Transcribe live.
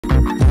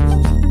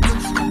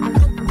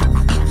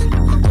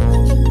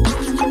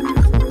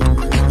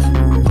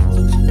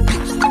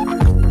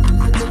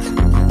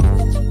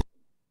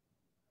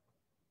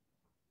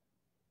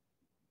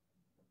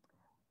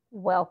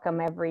Welcome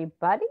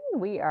everybody.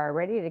 We are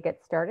ready to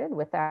get started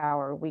with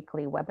our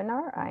weekly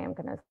webinar. I am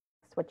going to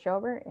switch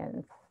over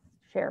and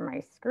share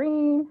my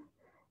screen.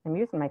 I'm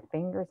using my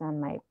fingers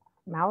on my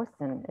mouse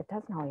and it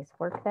doesn't always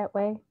work that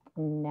way.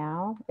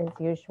 Now, as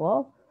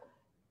usual,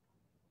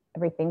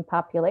 everything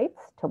populates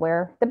to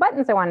where the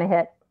buttons I want to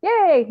hit.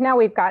 Yay, now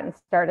we've gotten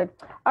started.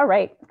 All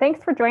right,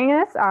 thanks for joining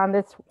us on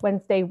this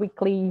Wednesday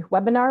weekly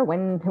webinar,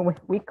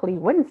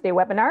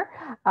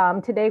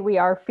 today we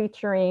are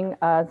featuring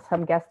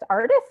some guest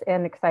artists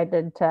and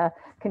excited to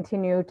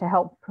continue to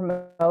help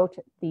promote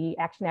the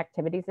action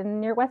activities in the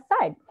Near West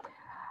Side.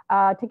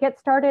 To get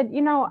started,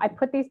 I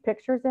put these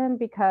pictures in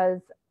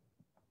because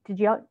did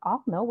you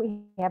all know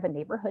we have a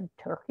neighborhood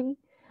turkey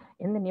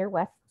in the Near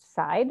West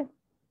Side?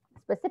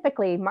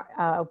 Specifically,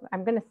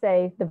 I'm going to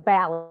say the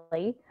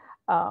Valley.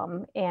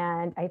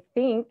 And I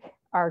think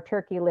our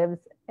turkey lives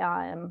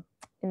in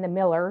the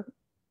Miller,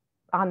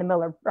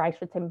 or I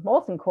should say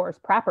Molson Coors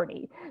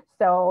property.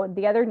 So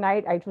the other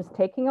night I was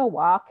taking a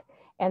walk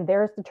and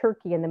there's the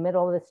turkey in the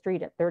middle of the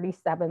street at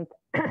 37th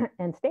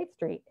and State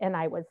Street. And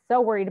I was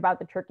so worried about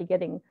the turkey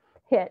getting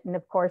hit. And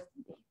of course,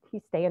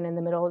 he's staying in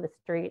the middle of the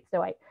street.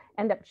 So I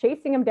end up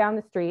chasing him down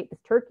the street. This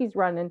turkey's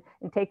running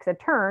and takes a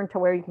turn to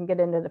where you can get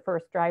into the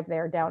first drive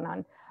there down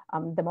on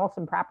the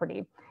Molson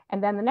property.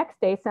 And then the next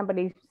day,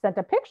 somebody sent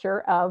a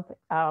picture of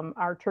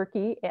our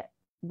turkey at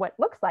what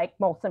looks like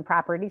Molson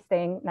property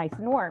staying nice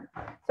and warm.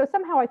 So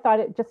somehow I thought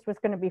it just was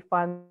going to be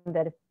fun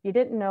that if you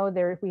didn't know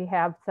we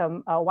have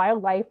some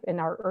wildlife in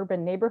our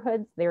urban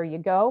neighborhoods, there you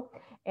go.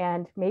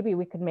 And maybe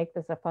we could make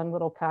this a fun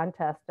little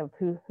contest of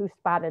who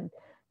spotted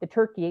the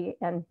turkey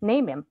and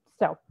name him.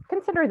 So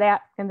consider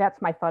that, and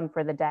that's my fun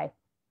for the day.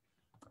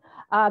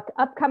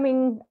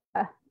 Upcoming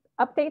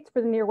updates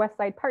for the Near West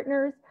Side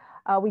partners.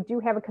 We do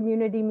have a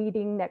community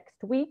meeting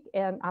next week,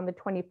 and on the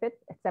 25th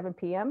at 7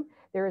 p.m.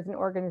 There is an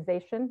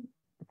organization,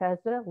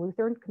 Bethesda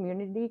Lutheran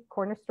Community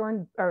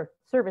Cornerstone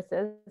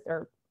Services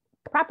or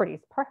Properties.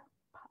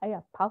 I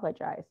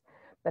apologize.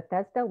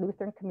 Bethesda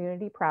Lutheran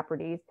Community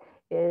Properties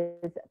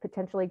is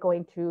potentially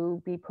going to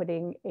be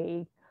putting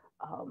a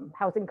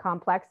housing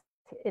complex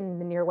in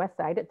the Near West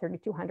Side at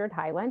 3200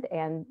 Highland,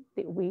 and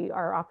we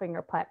are offering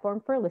our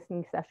platform for a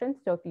listening session.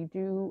 So if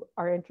you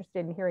are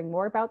interested in hearing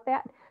more about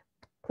that,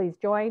 please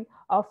join.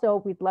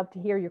 Also, we'd love to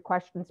hear your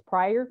questions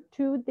prior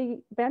to the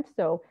event.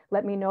 So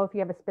let me know if you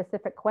have a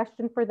specific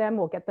question for them.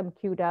 We'll get them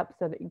queued up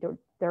so that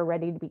they're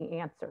ready to be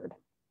answered.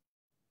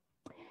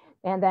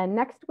 And then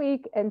next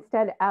week,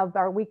 instead of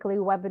our weekly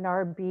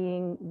webinar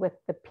being with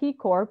the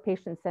PCOR,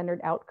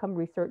 Patient-Centered Outcome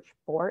Research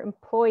for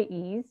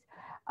Employees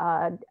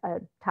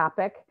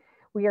topic,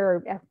 we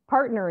are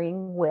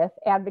partnering with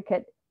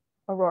Advocate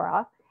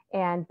Aurora,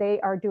 and they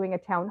are doing a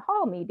town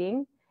hall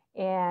meeting.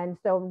 And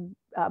so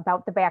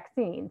about the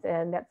vaccines,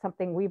 and that's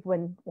something we've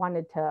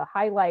wanted to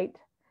highlight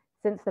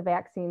since the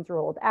vaccines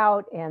rolled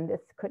out, and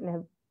this couldn't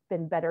have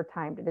been better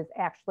timed. It is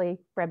actually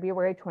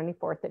February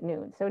 24th at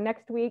noon. So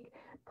next week,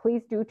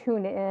 please do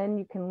tune in.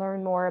 You can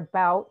learn more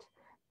about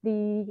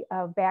the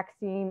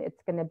vaccine.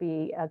 It's going to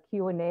be a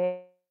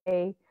Q&A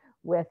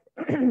with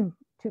two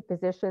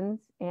physicians,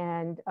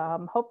 and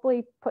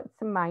hopefully put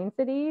some minds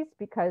at ease,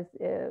 because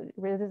it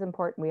is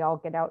important we all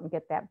get out and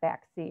get that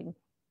vaccine.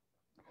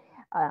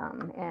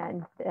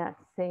 And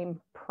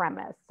same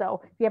premise. So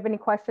if you have any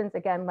questions,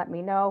 again, let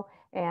me know.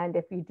 And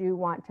if you do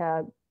want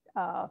to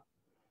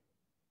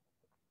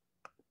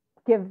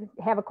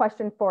have a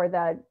question for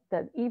the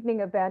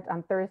evening event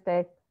on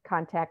Thursday,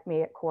 contact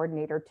me at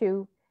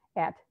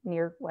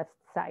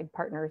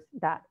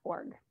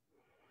coordinator2@nearwestsidepartners.org.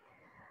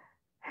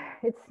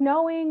 It's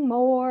snowing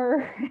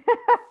more.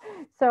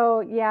 So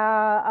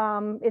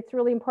yeah, it's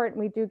really important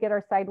we do get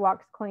our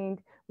sidewalks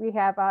cleaned. We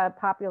have a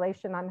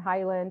population on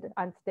Highland,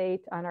 on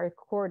State, on our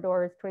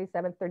corridors,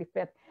 27th,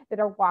 35th, that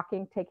are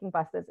walking, taking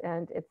buses,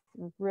 and it's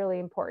really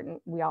important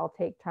we all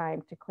take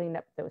time to clean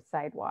up those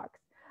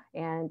sidewalks.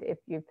 And if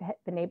you've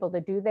been able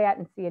to do that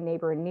and see a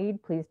neighbor in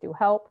need, please do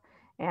help.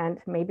 And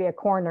maybe a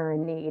corner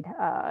in need,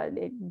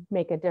 it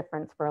make a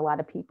difference for a lot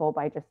of people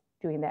by just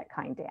doing that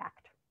kind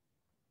act.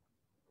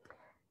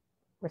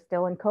 We're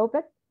still in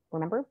COVID.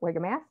 Remember, wear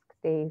your mask,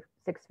 stay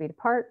 6 feet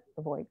apart,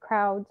 avoid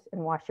crowds,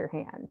 and wash your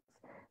hands.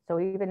 So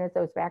even as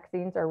those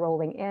vaccines are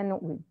rolling in,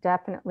 we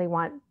definitely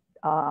want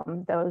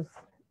those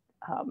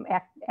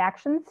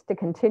actions to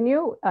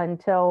continue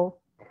until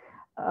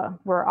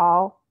we're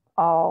all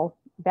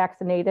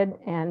vaccinated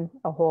and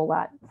a whole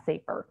lot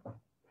safer.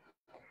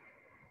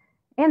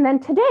 And then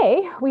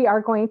today, we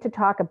are going to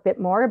talk a bit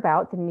more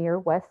about the Near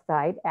West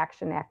Side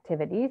action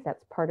activities.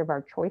 That's part of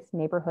our Choice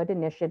Neighborhood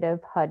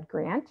Initiative HUD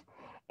grant.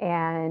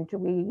 And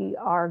we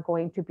are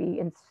going to be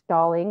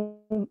installing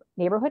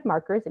neighborhood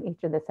markers in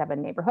each of the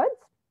 7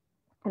 neighborhoods.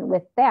 And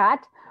with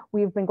that,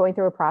 we've been going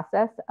through a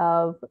process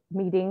of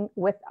meeting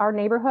with our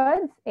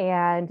neighborhoods.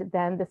 And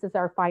then this is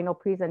our final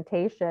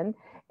presentation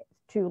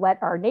to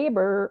let our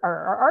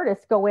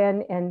artists go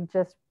in and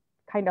just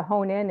kind of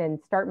hone in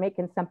and start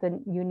making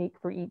something unique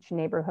for each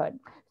neighborhood.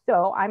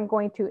 So I'm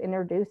going to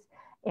introduce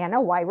Anna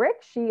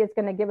Wyrick. She is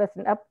going to give us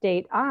an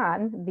update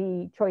on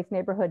the Choice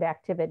Neighborhood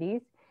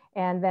activities,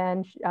 and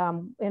then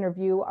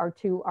interview our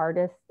two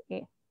artists,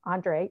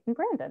 Andre and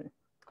Brandon.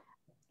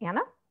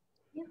 Anna?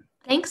 Yeah.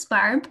 Thanks,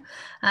 Barb.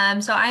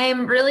 So I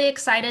am really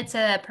excited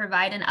to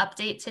provide an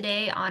update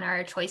today on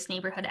our Choice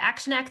Neighborhood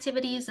Action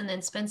activities, and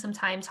then spend some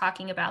time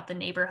talking about the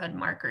neighborhood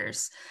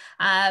markers.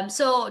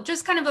 So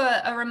just kind of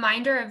a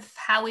reminder of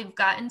how we've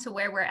gotten to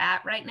where we're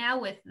at right now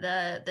with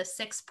the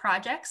 6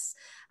 projects.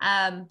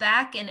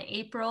 Back in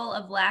April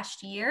of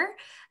last year,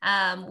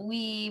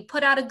 we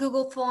put out a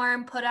Google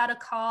form, put out a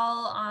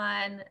call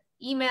on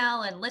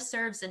email and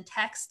listservs and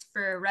text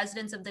for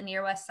residents of the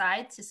Near West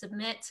Side to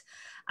submit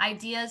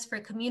ideas for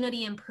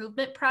community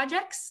improvement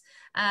projects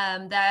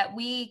that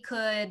we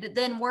could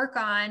then work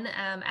on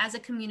as a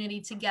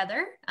community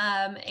together.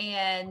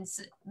 And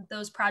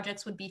those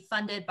projects would be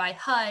funded by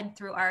HUD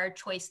through our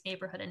Choice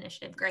Neighborhood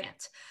Initiative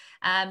grant.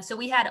 So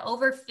we had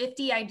over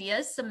 50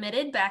 ideas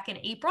submitted back in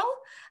April.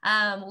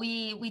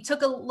 We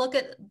took a look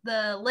at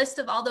the list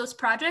of all those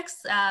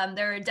projects.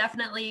 There are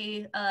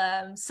definitely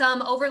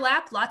some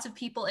overlap, lots of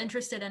people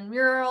interested in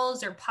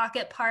murals or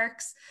pocket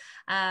parks.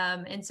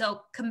 And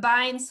so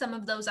combined some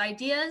of those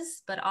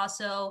ideas, but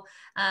also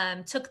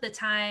took the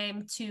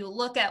time to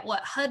look at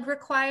what HUD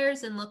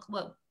requires and look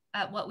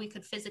at what we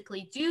could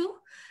physically do,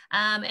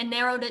 and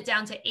narrowed it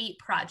down to 8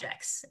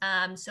 projects.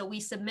 So we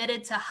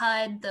submitted to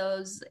HUD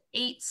those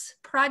 8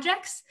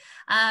 projects.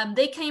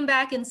 They came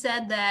back and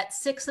said that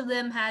 6 of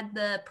them had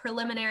the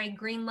preliminary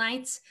green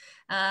lights,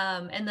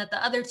 and that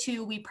the other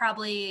 2 we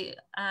probably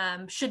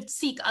should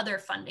seek other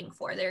funding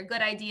for. They're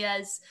good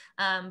ideas,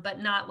 but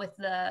not with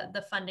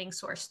the funding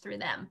source through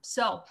them.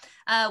 So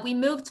we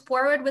moved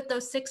forward with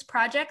those 6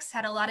 projects,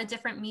 had a lot of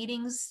different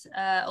meetings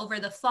over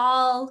the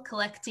fall,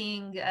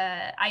 collecting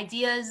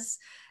ideas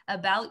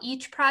about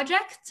each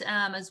project,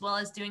 as well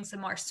as doing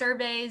some more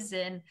surveys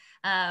and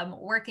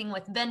working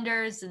with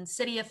vendors and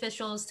city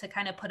officials to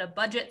kind of put a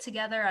budget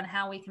together on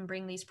how we can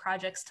bring these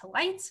projects to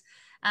light.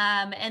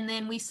 And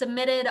then we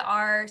submitted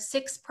our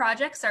 6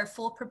 projects, our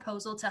full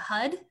proposal to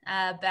HUD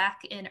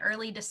back in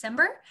early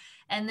December.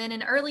 And then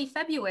in early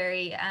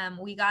February,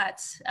 we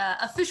got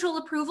official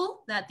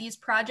approval that these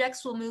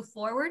projects will move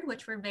forward,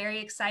 which we're very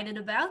excited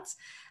about,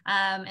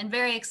 and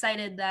very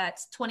excited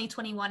that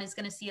 2021 is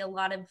going to see a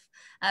lot of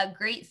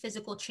great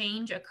physical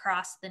change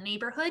across the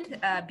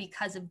neighborhood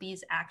because of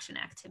these action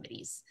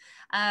activities.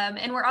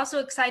 And we're also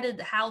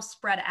excited how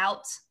spread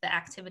out the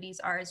activities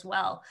are as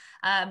well.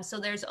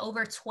 So there's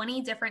over 20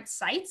 different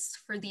sites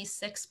for these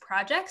 6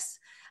 projects.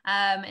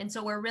 And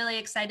so we're really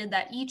excited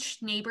that each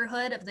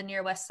neighborhood of the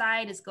Near West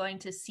Side is going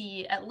to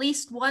see at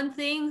least one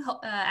thing,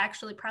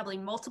 actually probably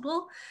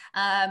multiple,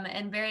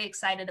 and very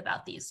excited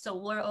about these. So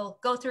we'll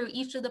go through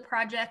each of the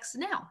projects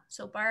now.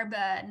 So Barb,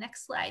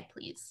 next slide,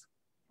 please.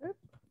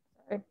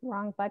 Sorry,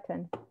 wrong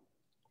button.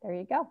 There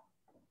you go.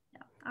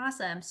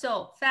 Awesome.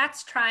 So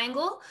Facts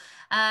Triangle.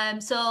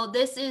 So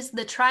this is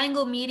the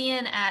triangle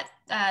median at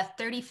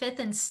 35th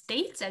and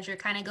State as you're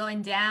kind of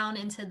going down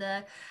into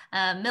the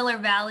Miller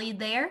Valley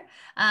there.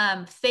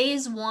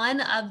 Phase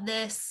 1 of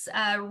this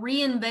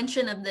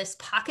reinvention of this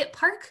pocket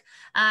park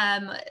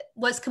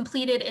was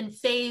completed in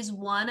phase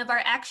 1 of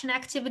our action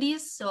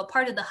activities. So a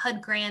part of the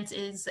HUD grant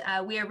is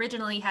we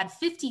originally had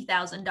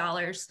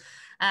 $50,000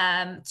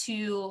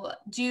 to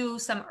do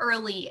some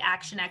early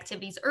action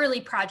activities, early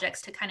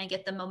projects to kind of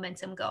get the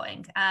momentum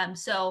going.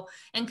 So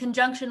in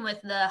conjunction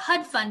with the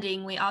HUD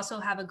funding, we also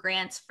have a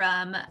grant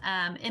from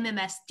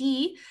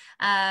MMSD.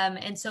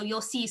 And so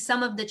you'll see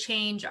some of the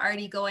change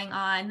already going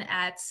on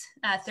at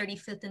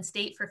 35th and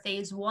State for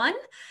phase 1.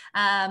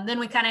 Then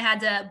we kind of had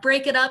to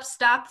break it up,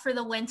 stop for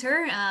the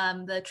winter.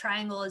 The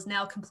triangle is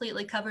now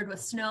completely covered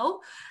with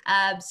snow.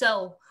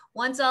 So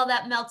once all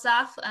that melts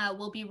off,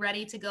 we'll be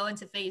ready to go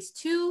into phase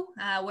 2,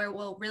 where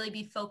we'll really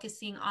be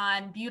focusing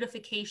on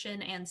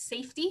beautification and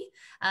safety.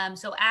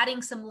 So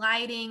adding some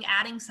lighting,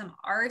 adding some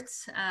art.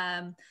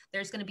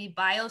 There's going to be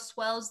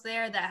bioswales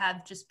there that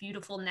have just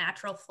beautiful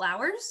natural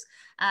flowers.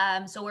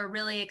 So we're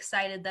really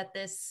excited that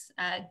this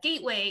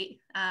gateway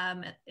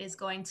is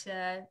going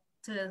to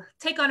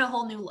take on a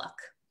whole new look.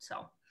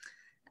 So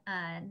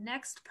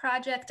next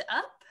project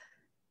up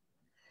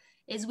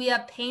is we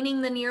have Painting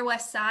the Near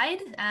West Side.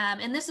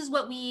 And this is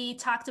what we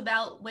talked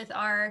about with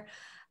our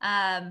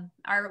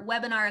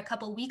webinar a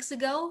couple weeks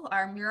ago,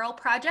 our mural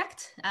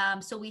project.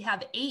 So we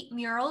have 8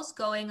 murals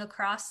going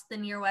across the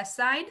Near West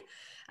Side.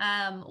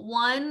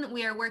 One,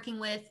 we are working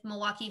with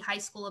Milwaukee High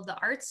School of the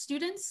Arts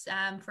students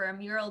for a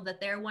mural that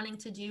they're wanting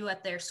to do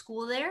at their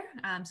school there.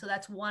 So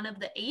that's one of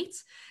the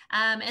 8.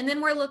 And then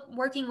we're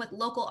working with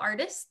local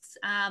artists,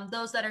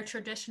 those that are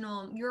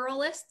traditional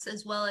muralists,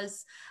 as well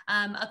as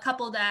a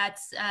couple that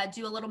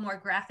do a little more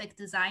graphic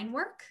design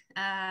work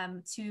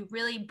to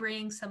really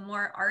bring some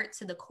more art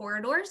to the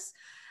corridors.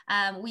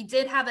 We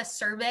did have a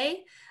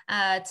survey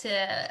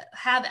to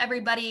have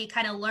everybody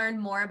kind of learn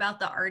more about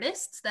the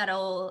artists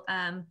that'll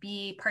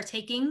be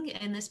partaking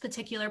in this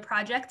particular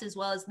project, as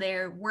well as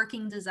their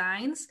working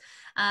designs,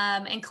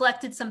 and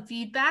collected some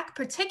feedback,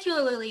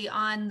 particularly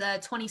on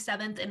the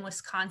 27th in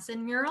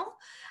Wisconsin mural.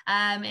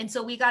 And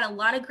so we got a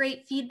lot of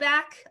great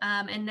feedback,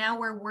 and now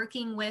we're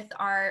working with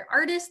our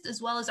artists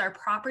as well as our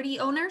property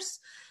owners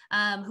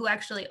who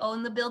actually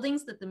own the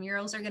buildings that the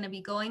murals are going to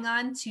be going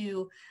on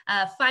to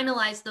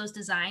finalize those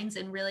designs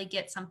and really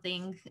get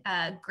something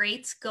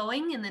great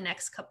going in the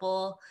next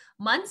couple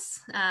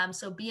months.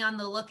 So be on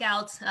the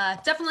lookout,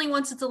 definitely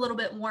once it's a little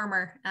bit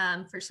warmer,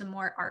 for some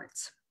more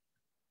art.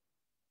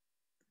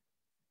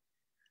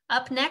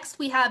 Up next,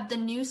 we have the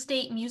New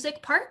State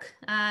Music Park.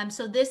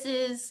 So this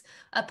is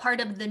a part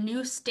of the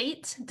New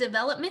State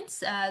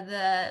developments,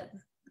 the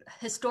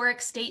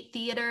historic State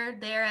Theater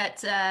there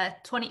at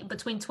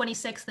between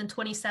 26th and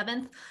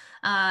 27th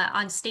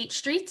on State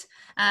Street.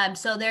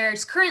 So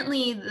there's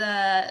currently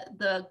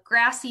the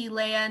grassy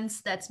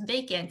lands that's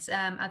vacant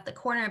at the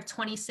corner of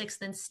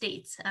 26th and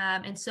State.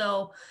 And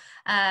so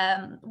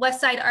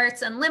Westside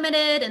Arts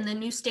Unlimited and the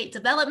New State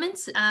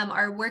Developments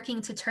are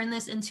working to turn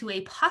this into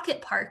a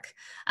pocket park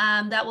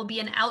that will be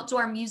an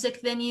outdoor music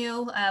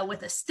venue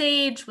with a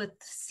stage, with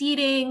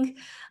seating,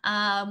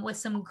 with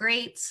some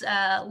great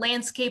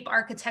landscape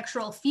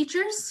architectural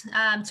features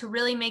to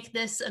really make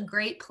this a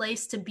great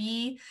place to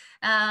be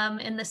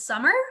in the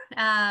summer,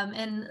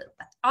 and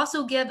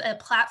also give a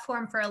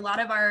platform for a lot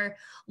of our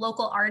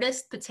local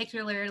artists,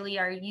 particularly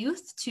our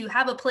youth, to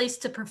have a place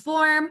to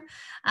perform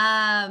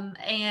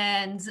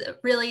and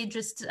really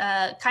just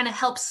kind of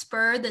help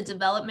spur the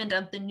development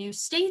of the new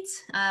state,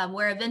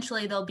 where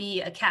eventually there'll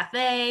be a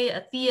cafe,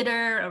 a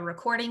theater, a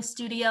recording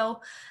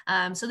studio.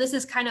 So this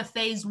is kind of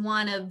phase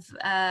one of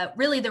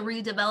really the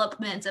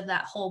redevelopment of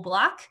that whole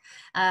block.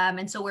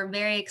 And so we're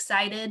very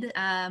excited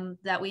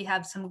that we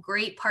have some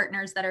great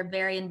partners that are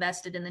very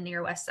invested in the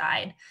Near West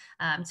Side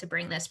to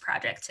bring this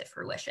project to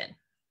fruition.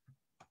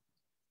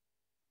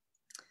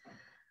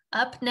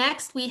 Up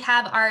next, we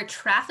have our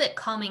traffic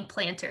calming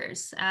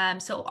planters.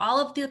 So all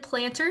of the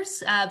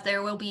planters,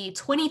 there will be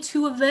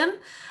 22 of them,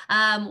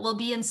 will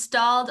be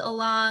installed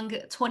along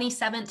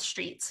 27th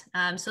Street.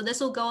 So this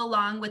will go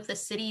along with the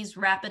city's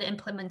rapid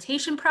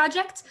implementation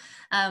project,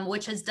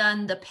 which has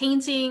done the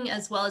painting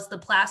as well as the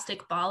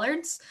plastic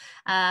bollards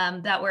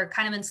that were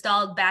kind of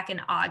installed back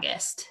in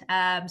August.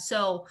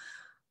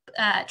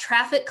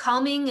 Traffic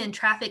calming and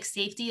traffic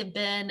safety have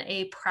been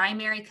a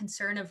primary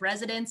concern of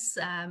residents.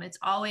 It's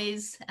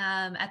always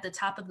at the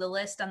top of the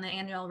list on the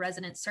annual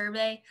resident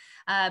survey.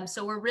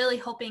 So we're really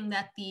hoping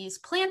that these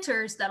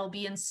planters that'll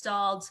be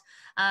installed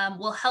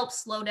will help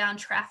slow down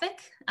traffic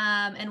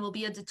and will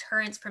be a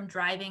deterrent from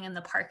driving in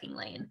the parking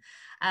lane.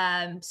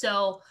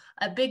 So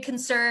a big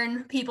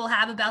concern people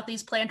have about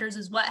these planters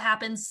is what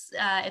happens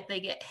if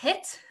they get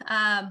hit.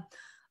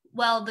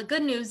 Well, the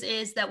good news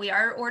is that we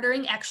are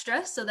ordering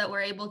extra so that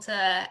we're able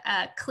to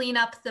clean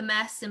up the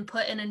mess and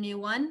put in a new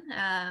one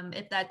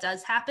if that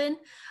does happen.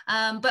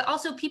 But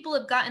also people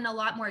have gotten a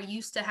lot more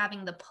used to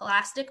having the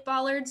plastic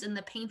bollards and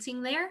the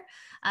painting there.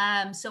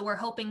 So we're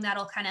hoping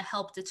that'll kind of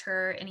help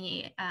deter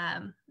any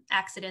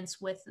accidents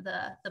with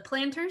the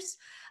planters.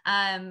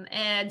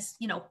 And,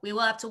 you know, we will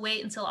have to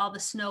wait until all the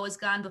snow is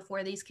gone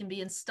before these can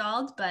be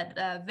installed, but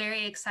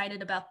very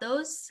excited about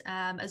those,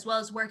 as well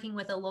as working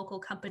with a local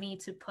company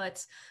to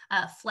put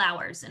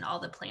flowers in all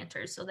the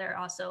planters. So they're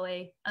also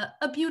a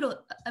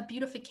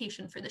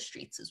beautification for the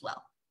streets as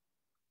well.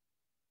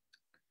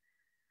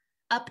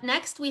 Up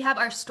next, we have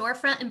our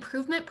storefront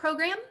improvement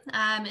program.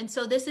 And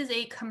so this is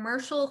a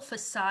commercial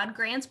facade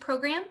grants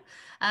program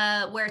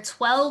where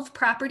 12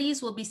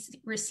 properties will be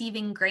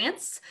receiving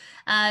grants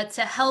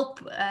to help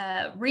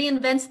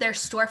reinvent their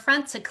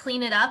storefront, to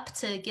clean it up,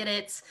 to get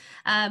it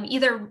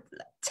either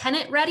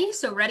tenant ready,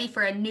 so ready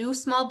for a new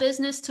small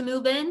business to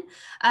move in,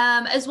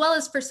 as well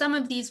as for some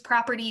of these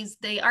properties,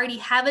 they already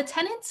have a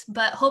tenant,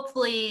 but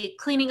hopefully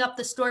cleaning up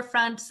the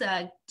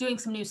storefront, doing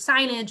some new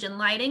signage and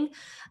lighting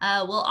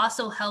will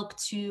also help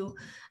to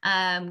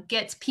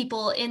get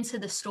people into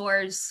the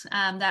stores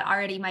that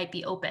already might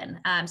be open.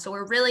 So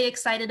we're really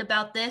excited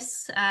about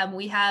this.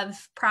 We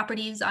have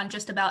properties on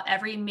just about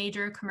every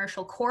major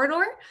commercial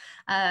corridor.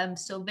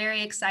 So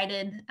very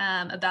excited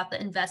about the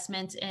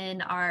investment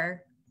in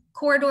our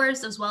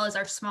corridors, as well as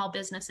our small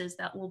businesses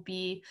that will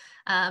be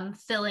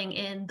filling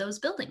in those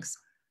buildings.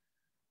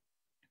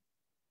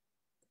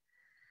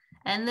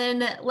 And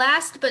then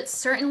last, but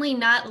certainly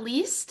not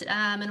least,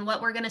 and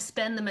what we're going to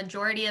spend the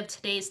majority of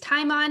today's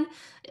time on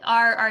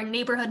are our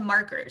neighborhood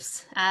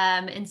markers.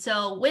 And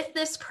so with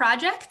this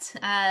project,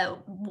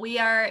 we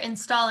are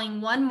installing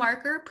one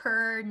marker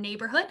per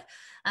neighborhood.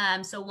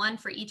 So one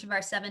for each of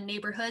our 7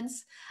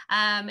 neighborhoods.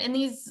 And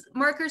these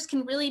markers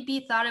can really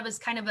be thought of as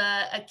kind of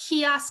a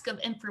kiosk of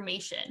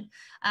information.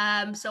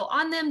 So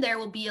on them, there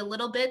will be a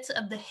little bit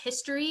of the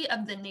history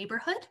of the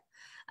neighborhood.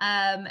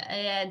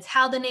 And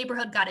how the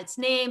neighborhood got its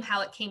name,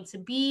 how it came to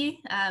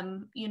be.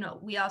 You know,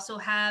 we also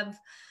have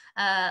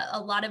a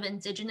lot of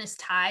indigenous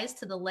ties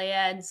to the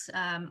lands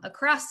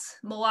across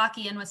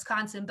Milwaukee and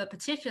Wisconsin, but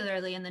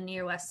particularly in the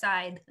near west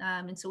side.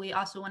 And so we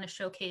also want to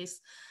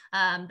showcase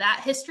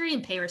that history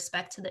and pay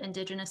respect to the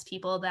indigenous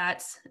people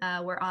that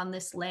were on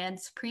this land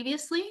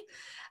previously.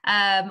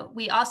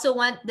 We also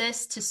want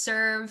this to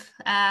serve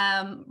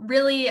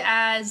really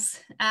as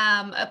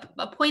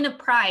a point of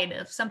pride,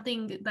 of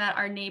something that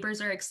our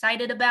neighbors are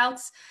excited about.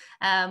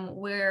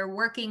 We're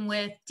working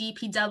with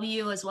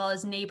DPW as well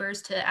as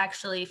neighbors to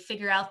actually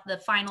figure out the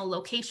final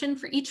location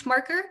for each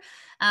marker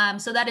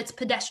so that it's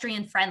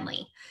pedestrian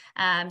friendly,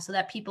 so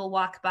that people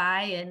walk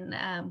by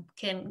and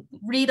can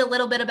read a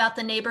little bit about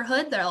the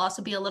neighborhood. There'll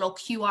also be a little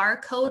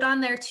QR code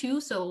on there too.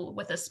 So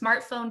with a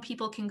smartphone,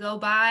 people can go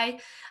by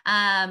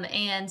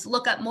and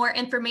look up more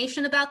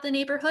information about the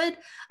neighborhood,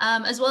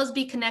 as well as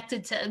be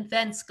connected to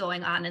events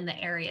going on in the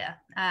area.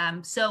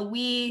 So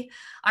we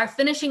are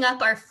finishing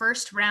up our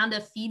first round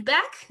of feedback.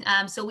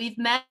 So we've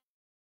met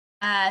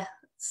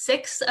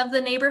 6 of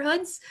the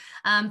neighborhoods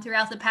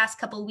throughout the past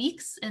couple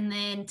weeks. And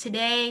then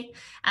today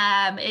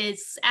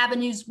is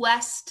Avenues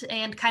West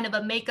and kind of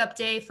a makeup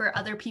day for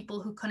other people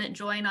who couldn't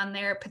join on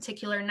their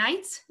particular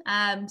night.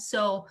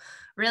 So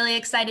really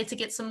excited to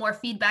get some more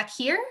feedback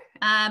here.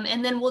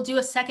 And then we'll do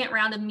a second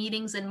round of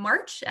meetings in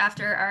March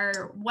after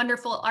our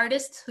wonderful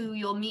artists, who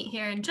you'll meet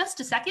here in just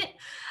a second,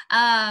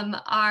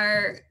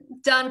 are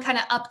done kind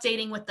of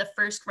updating with the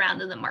first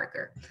round of the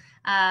marker.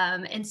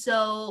 And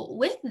so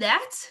with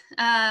that,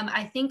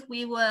 I think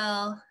we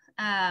will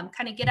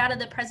kind of get out of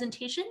the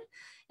presentation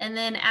and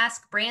then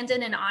ask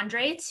Brandon and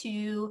Andre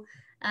to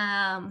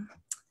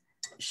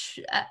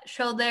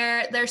show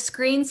their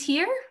screens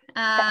here,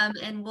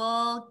 and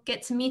we'll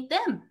get to meet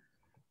them.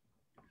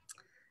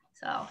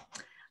 So,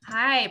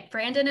 hi,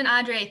 Brandon and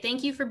Andre,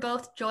 thank you for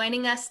both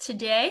joining us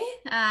today.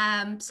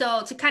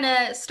 So to kind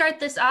of start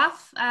this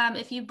off,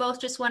 if you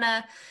both just want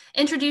to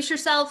introduce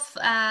yourself,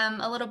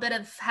 a little bit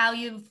of how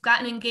you've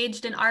gotten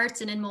engaged in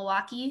arts and in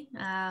Milwaukee,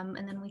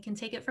 and then we can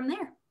take it from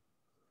there.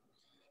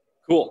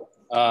 Cool.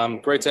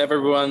 Great to have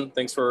everyone.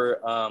 Thanks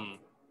for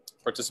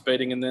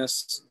participating in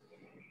this.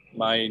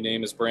 My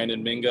name is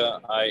Brandon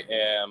Minga. I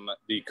am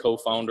the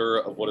co-founder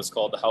of what is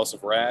called the House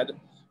of Rad.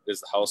 It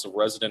is the House of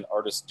Resident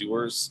Artist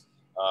Doers,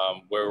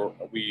 where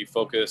we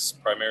focus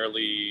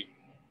primarily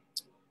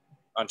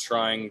on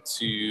trying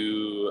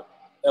to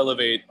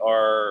elevate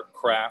our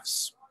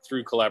crafts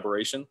through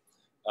collaboration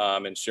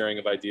and sharing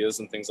of ideas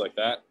and things like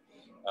that.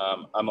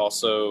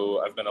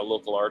 I've been a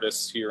local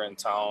artist here in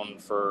town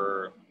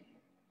for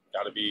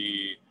gotta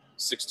be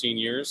 16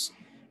 years,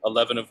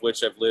 11 of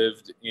which I've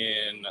lived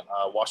in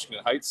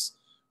Washington Heights.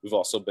 We've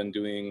also been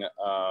doing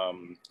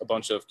a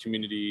bunch of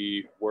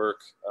community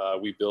work.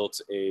 We built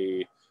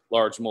a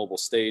large mobile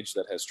stage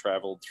that has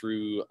traveled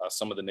through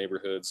some of the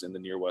neighborhoods in the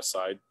near west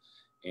side.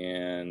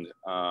 And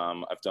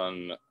I've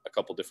done a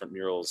couple different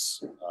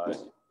murals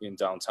in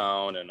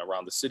downtown and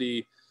around the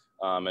city,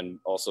 and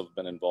also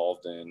been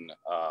involved in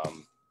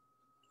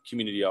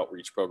community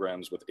outreach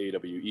programs with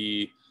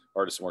AWE,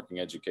 Artists in Working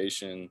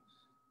Education,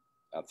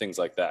 things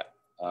like that.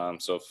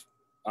 So if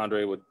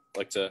Andre would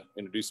like to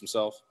introduce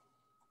himself.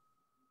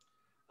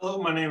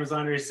 Hello, my name is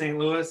Andre St.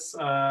 Louis.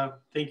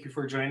 Thank you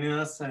for joining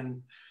us.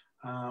 And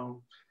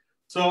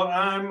so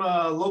I'm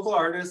a local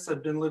artist.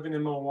 I've been living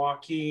in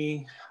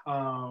Milwaukee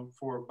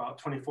for about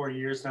 24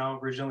 years now.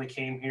 Originally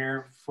came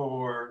here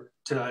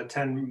to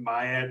attend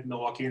MIAD,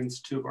 Milwaukee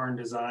Institute of Art and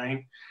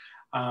Design.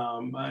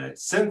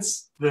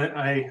 Since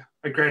I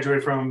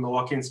graduated from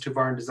Milwaukee Institute of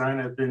Art and Design,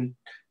 I've been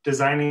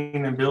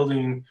designing and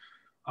building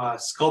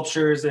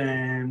sculptures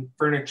and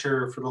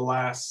furniture for the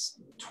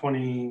last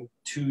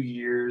 22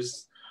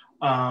 years.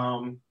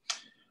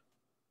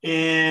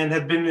 And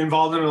have been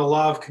involved in a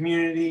lot of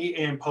community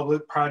and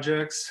public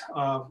projects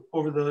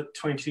over the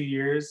 22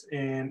 years,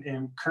 and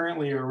am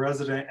currently a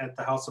resident at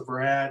the House of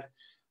Rad,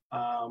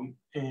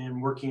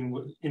 and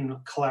working in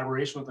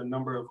collaboration with a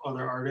number of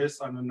other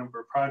artists on a number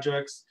of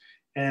projects.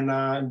 And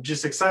I'm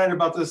just excited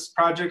about this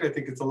project. I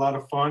think it's a lot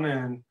of fun,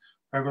 and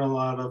we're having a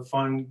lot of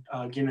fun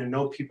getting to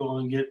know people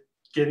and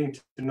getting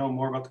to know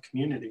more about the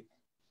community.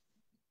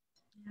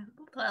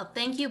 Well,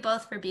 thank you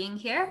both for being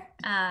here.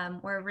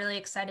 We're really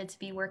excited to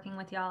be working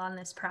with y'all on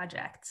this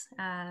project.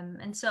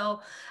 And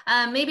so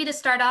maybe to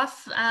start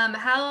off,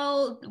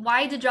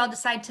 why did y'all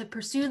decide to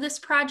pursue this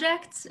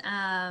project?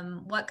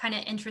 What kind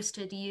of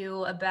interested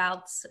you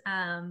about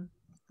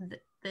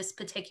this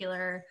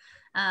particular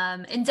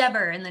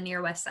endeavor in the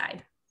near west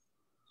side?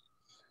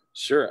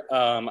 Sure.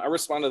 I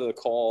responded to the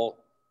call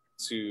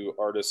to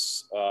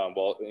artists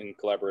in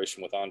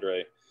collaboration with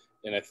Andre.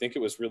 And I think it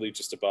was really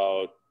just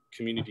about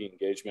community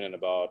engagement and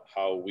about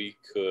how we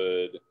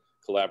could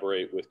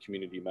collaborate with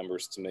community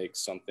members to make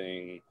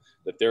something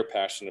that they're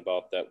passionate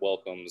about that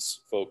welcomes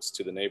folks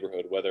to the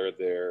neighborhood, whether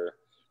they're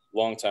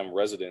longtime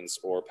residents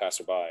or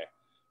passerby.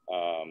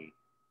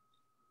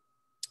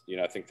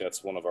 I think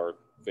that's one of our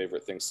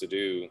favorite things to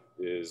do,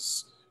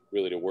 is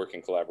really to work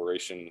in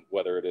collaboration,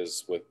 whether it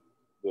is with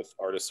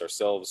artists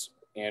ourselves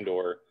and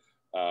or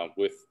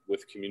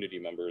with community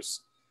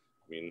members.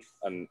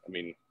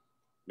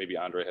 maybe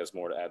Andre has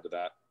more to add to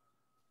that.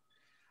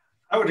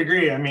 I would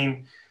agree. I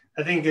mean,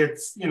 I think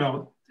it's, you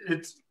know,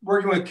 it's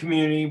working with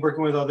community,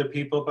 working with other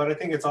people, but I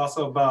think it's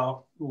also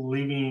about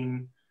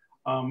leaving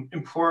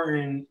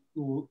important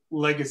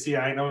legacy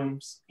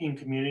items in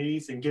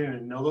communities and getting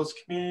to know those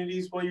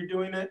communities while you're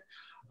doing it.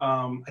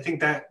 I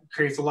think that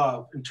creates a lot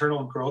of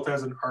internal growth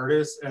as an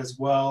artist, as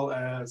well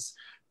as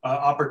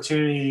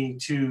opportunity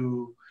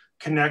to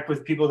connect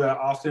with people that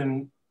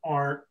often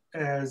aren't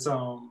as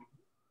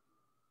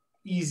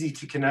easy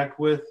to connect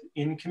with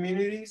in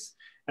communities.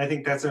 I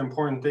think that's an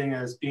important thing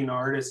as being an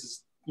artist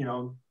is, you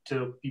know,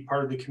 to be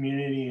part of the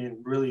community and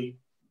really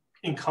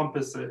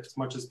encompass it as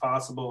much as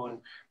possible and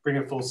bring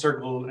it full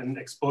circle and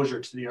exposure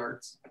to the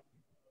arts.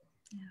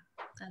 Yeah,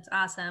 that's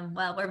awesome.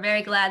 Well, we're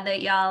very glad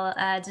that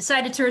y'all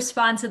decided to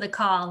respond to the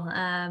call.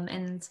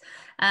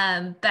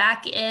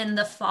 Back in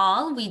the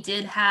fall, we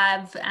did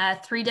have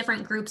 3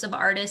 different groups of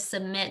artists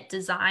submit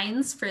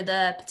designs for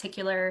the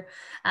particular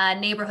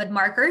neighborhood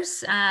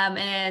markers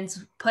and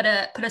put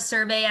a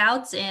survey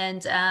out.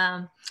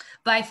 And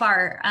by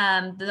far,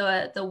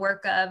 the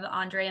work of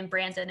Andre and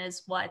Brandon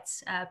is what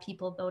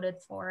people voted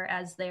for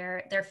as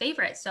their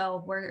favorite.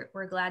 So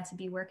we're glad to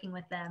be working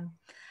with them.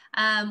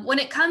 When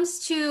it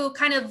comes to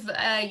kind of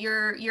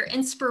your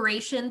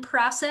inspiration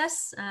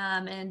process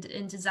and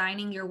in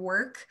designing your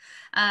work,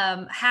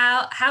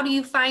 how do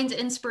you find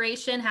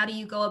inspiration? How do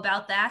you go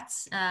about that?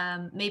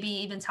 Maybe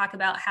even talk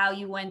about how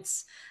you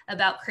went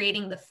about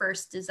creating the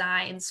first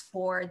designs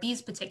for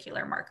these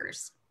particular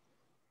markers.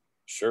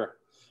 Sure.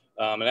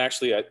 And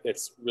actually,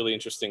 it's really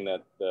interesting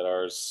that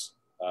ours,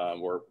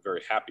 we're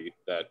very happy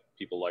that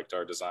people liked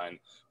our design,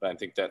 but I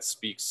think that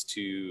speaks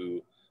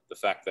to the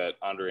fact that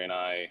Andre and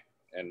I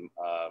and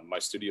my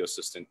studio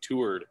assistant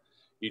toured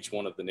each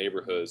one of the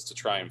neighborhoods to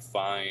try and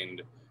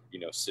find, you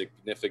know,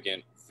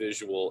 significant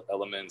visual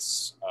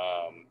elements.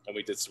 And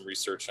we did some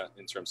research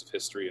in terms of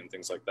history and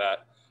things like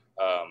that.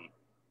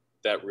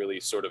 That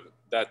really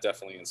that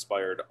definitely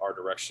inspired our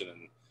direction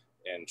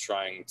and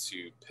trying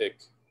to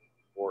pick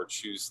or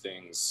choose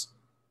things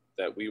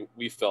that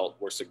we felt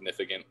were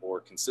significant or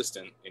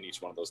consistent in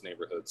each one of those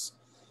neighborhoods.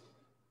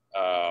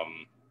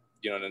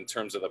 You know, and in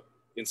terms of the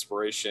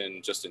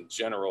inspiration, just in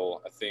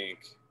general, I think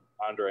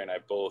Andre and I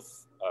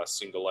both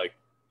seem to like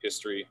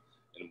history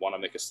and want to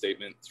make a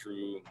statement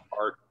through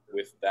art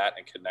with that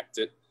and connect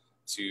it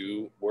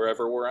to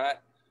wherever we're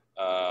at,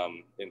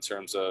 in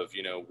terms of,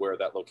 you know, where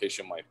that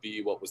location might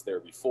be, what was there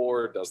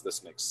before, does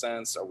this make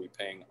sense, are we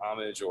paying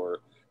homage, or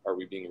are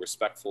we being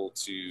respectful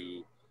to,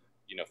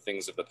 you know,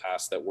 things of the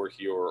past that were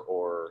here,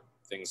 or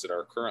things that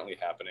are currently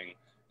happening.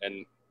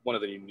 And one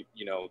of the,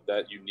 you know,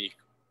 that unique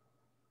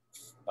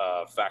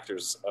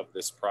factors of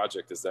this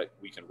project is that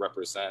we can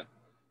represent,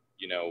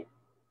 you know,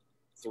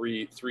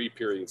 three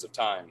periods of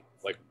time,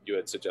 like you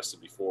had suggested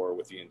before,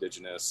 with the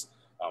indigenous,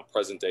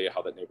 present day,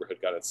 how that neighborhood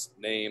got its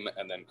name,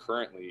 and then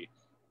currently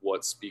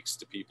what speaks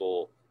to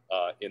people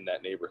in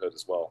that neighborhood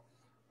as well.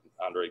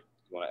 Andre, you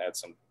want to add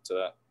some to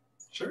that?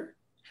 Sure.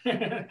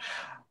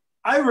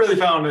 I really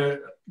found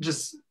it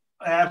just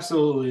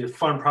absolutely a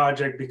fun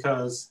project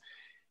because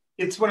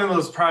it's one of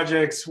those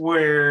projects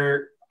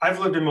where I've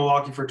lived in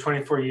Milwaukee for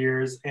 24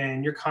 years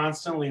and you're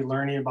constantly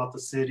learning about the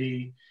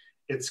city,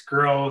 its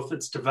growth,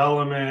 its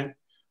development,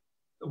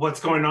 what's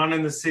going on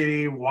in the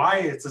city, why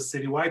it's a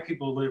city, why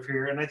people live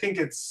here. And I think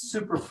it's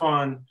super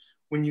fun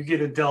when you get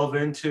to delve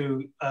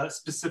into a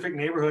specific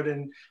neighborhood.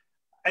 And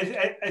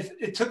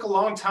it took a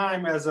long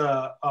time as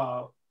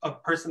a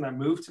person that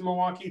moved to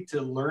Milwaukee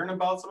to learn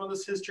about some of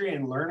this history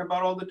and learn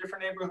about all the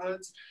different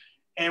neighborhoods.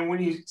 And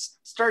when you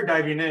start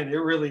diving in, it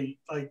really,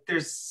 like,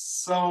 there's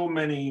so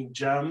many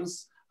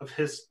gems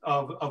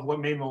of what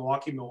made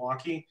Milwaukee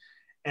Milwaukee.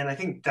 And I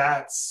think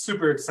that's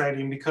super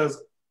exciting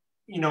because,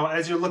 you know,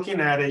 as you're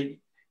looking at it,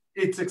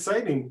 it's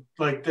exciting.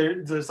 Like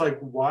there's like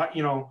what,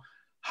 you know,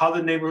 how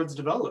the neighborhood's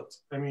developed.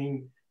 I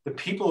mean, the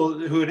people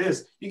who it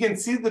is, you can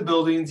see the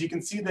buildings, you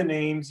can see the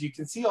names, you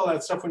can see all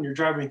that stuff when you're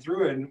driving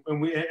through it.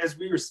 And as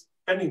we were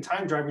spending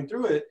time driving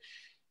through it,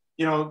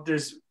 you know,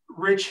 there's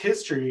rich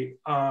history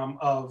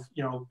of,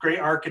 you know, great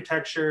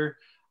architecture,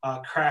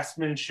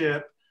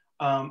 craftsmanship,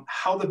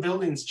 how the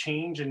buildings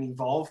change and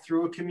evolve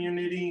through a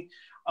community.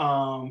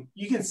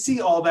 You can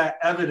see all that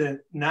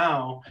evident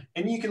now,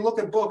 and you can look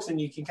at books and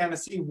you can kind of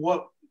see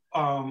what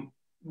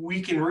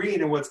we can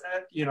read and what's,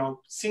 you know,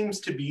 seems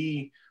to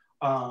be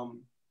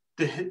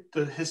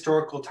the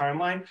historical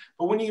timeline.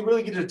 But when you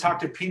really get to talk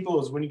to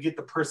people is when you get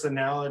the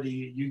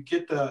personality, you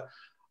get the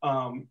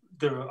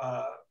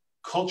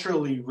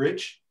culturally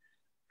rich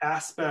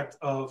aspect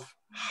of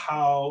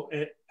how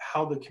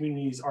the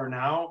communities are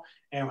now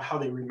and how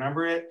they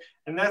remember it.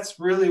 And that's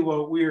really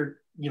what we've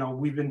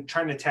been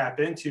trying to tap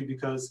into,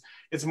 because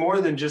it's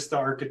more than just the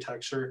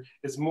architecture.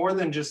 It's more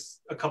than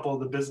just a couple of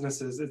the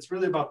businesses. It's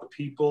really about the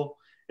people.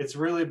 It's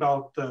really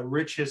about the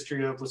rich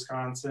history of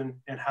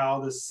Wisconsin and how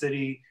the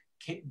city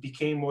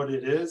became what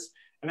it is.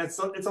 And it's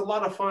a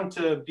lot of fun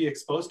to be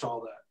exposed to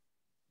all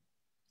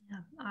that. Yeah,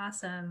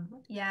 awesome.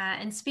 Yeah.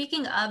 And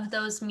speaking of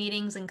those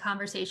meetings and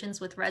conversations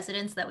with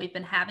residents that we've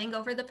been having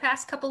over the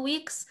past couple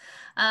weeks,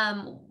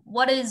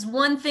 what is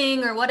one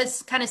thing or what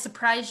has kind of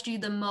surprised you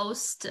the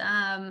most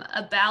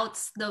about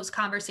those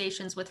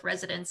conversations with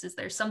residents? Is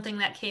there something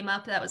that came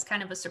up that was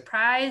kind of a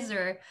surprise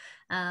or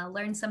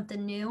learned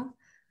something new?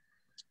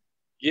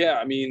 Yeah,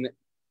 I mean,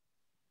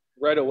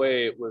 right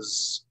away it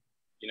was,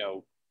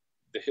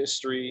 the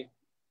history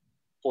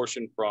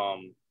portion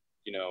from,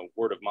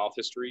 word of mouth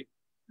history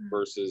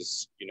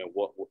versus,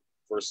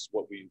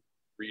 what we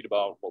read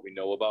about, what we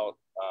know about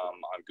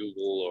on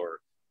Google or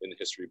in the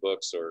history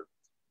books or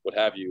what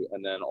have you.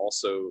 And then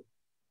also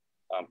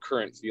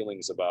current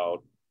feelings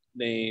about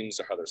names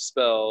or how they're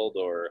spelled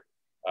or,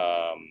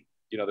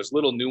 there's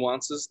little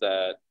nuances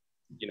that,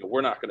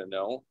 we're not going to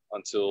know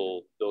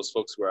until those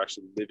folks who are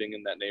actually living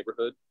in that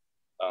neighborhood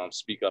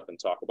speak up and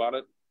talk about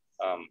it.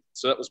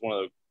 So that was one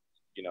of the,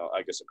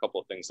 I guess a couple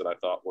of things that I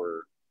thought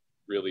were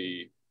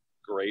really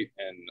great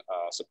and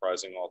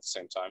surprising all at the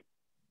same time.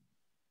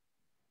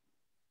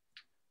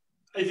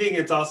 I think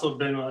it's also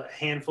been a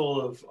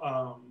handful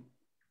of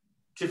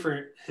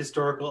different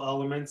historical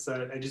elements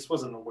that I just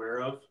wasn't aware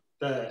of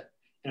that,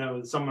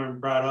 someone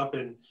brought up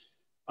and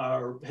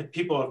or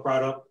people have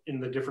brought up in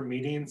the different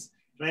meetings.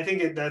 And I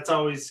think that's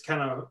always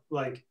kind of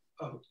like,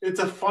 it's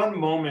a fun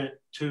moment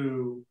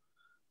to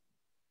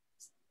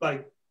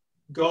like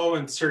go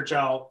and search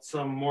out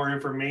some more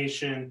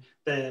information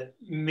that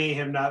may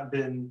have not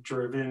been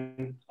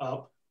driven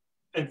up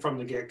and from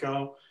the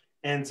get-go.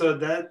 And so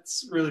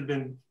that's really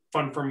been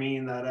fun for me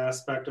in that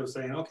aspect of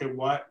saying, okay,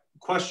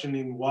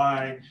 questioning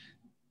why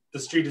the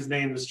street is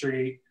named the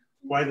street,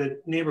 why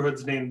the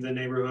neighborhood's named the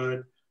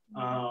neighborhood,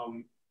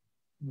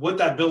 what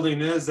that building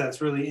is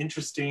that's really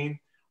interesting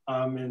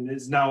and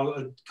is now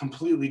a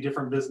completely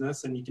different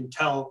business, and you can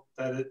tell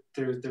that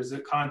there's a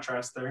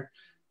contrast there.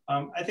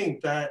 I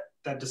think that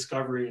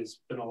discovery has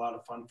been a lot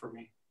of fun for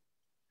me.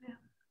 Yeah.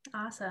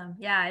 Awesome.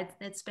 Yeah,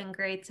 it's been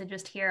great to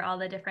just hear all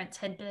the different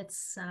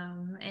tidbits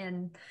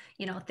and,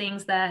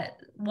 things that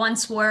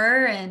once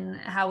were and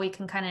how we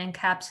can kind of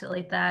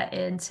encapsulate that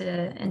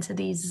into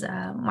these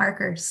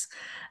markers.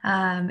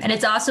 And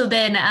it's also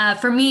been,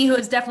 for me, who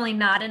is definitely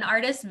not an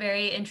artist,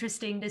 very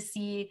interesting to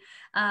see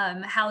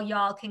how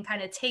y'all can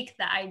kind of take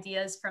the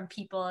ideas from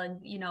people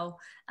and,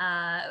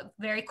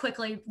 very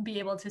quickly be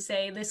able to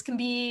say, this can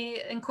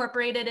be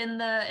incorporated in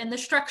the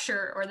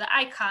structure or the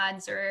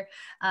icons, or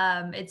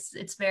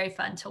it's very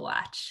fun to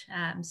watch.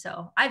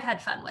 So I've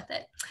had fun with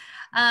it.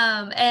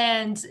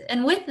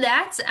 And with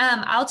that,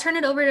 I'll turn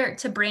it over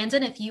to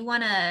Brandon if you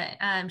want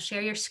to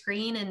share your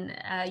screen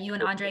and you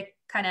and Andre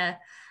kind of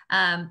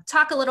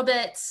talk a little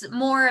bit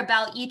more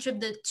about each of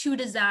the two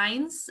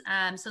designs.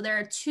 So there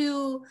are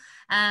two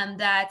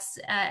that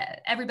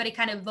everybody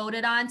kind of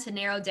voted on to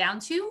narrow down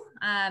to.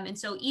 And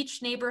so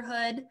each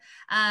neighborhood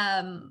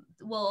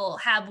will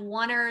have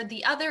one or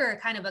the other, or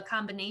kind of a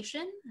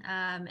combination.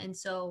 And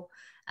so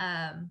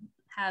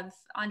have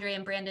Andre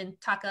and Brandon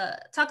talk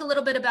a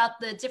little bit about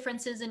the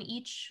differences in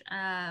each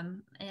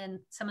and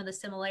some of the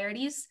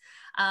similarities.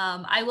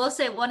 I will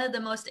say one of the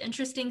most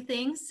interesting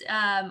things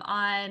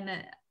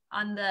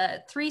on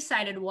the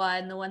three-sided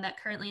one, the one that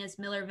currently has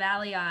Miller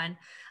Valley on,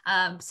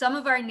 some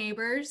of our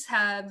neighbors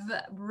have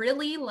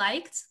really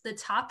liked the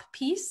top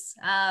piece,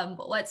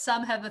 what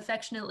some have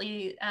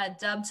affectionately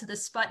dubbed the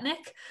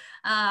Sputnik.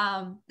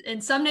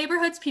 In some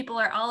neighborhoods, people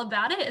are all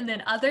about it, and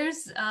then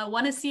others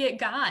want to see it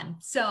gone.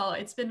 So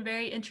it's been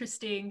very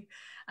interesting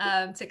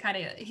to kind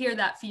of hear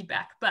that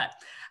feedback. But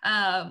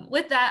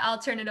with that, I'll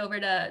turn it over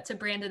to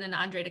Brandon and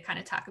Andre to kind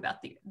of talk about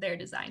their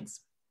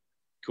designs.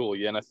 Cool.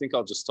 Yeah, and I think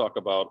I'll just talk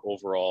about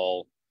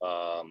overall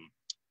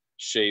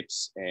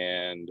shapes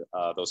and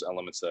those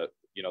elements that,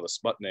 the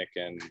Sputnik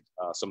and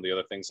some of the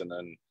other things. And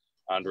then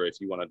Andre, if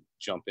you want to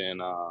jump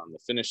in on the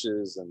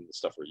finishes and the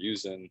stuff we're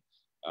using,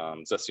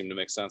 does that seem to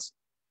make sense?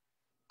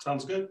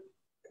 Sounds good.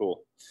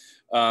 Cool.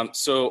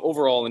 So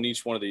overall in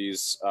each one of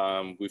these,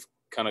 we've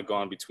kind of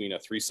gone between a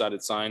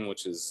three-sided sign,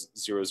 which is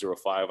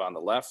 005 on the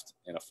left,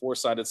 and a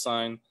four-sided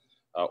sign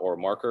or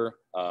marker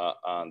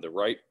on the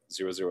right,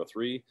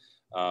 003.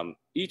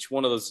 Each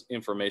one of those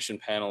information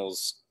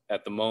panels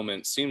at the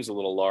moment seems a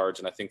little large,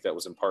 and I think that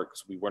was in part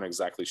because we weren't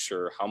exactly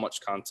sure how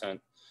much content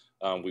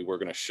we were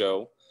going to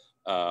show.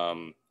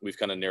 We've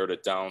kind of narrowed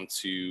it down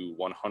to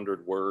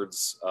 100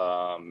 words,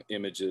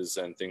 images,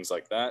 and things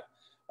like that.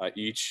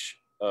 Each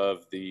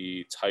of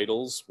the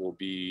titles will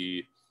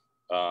be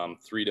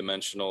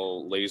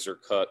three-dimensional laser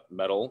cut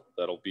metal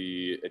that'll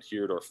be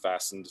adhered or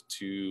fastened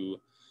to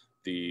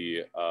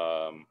the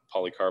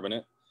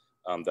polycarbonate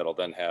that'll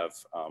then have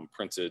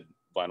printed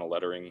vinyl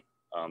lettering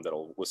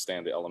that'll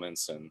withstand the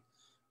elements and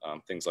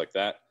things like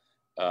that.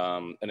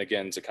 And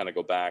again, to kind of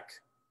go back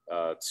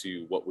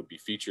to what would be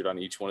featured on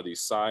each one of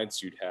these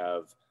sides, you'd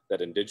have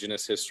that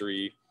indigenous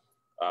history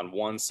on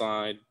one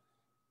side.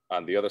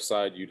 On the other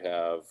side, you'd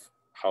have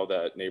how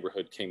that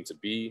neighborhood came to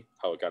be,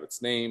 how it got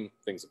its name,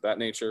 things of that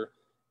nature.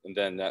 And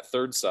then that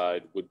third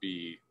side would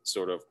be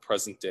sort of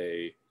present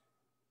day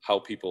how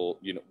people,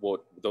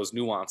 what those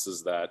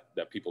nuances that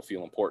people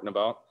feel important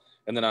about.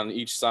 And then on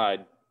each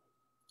side,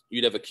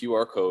 you'd have a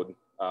QR code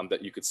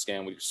that you could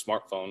scan with your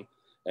smartphone,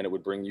 and it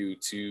would bring you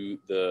to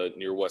the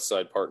Near West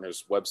Side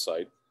Partners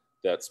website,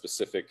 that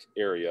specific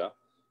area,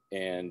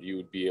 and you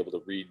would be able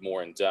to read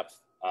more in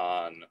depth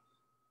on,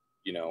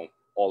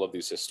 all of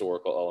these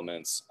historical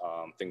elements,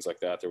 things like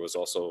that. There was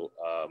also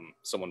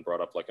someone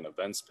brought up like an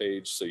events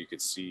page, so you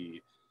could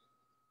see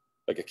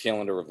like a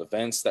calendar of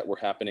events that were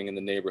happening in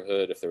the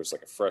neighborhood, if there was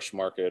like a fresh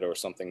market or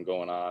something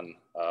going on,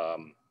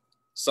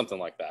 something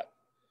like that.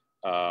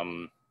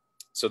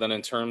 So then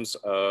in terms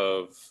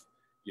of,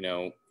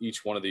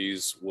 each one of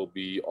these will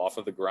be off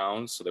of the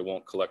ground, so they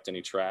won't collect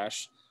any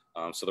trash.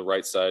 So the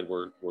right side,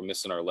 we're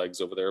missing our legs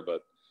over there,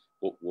 but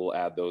we'll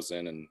add those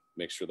in and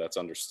make sure that's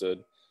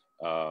understood.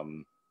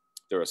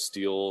 They're a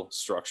steel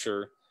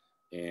structure,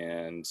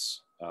 and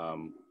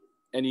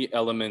any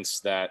elements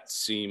that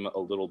seem a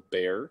little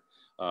bare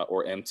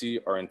or empty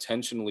are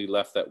intentionally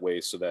left that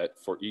way, so that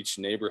for each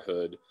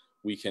neighborhood,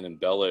 we can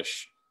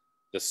embellish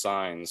the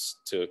signs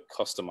to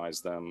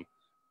customize them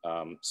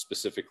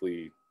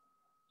specifically,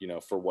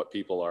 for what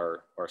people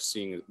are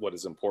seeing, what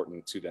is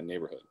important to that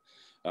neighborhood.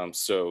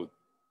 So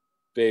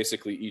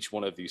basically each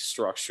one of these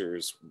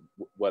structures,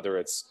 whether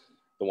it's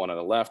the one on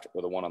the left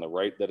or the one on the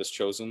right that is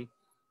chosen,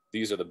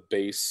 these are the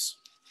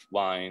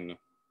baseline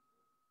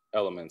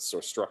elements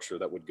or structure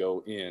that would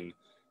go in,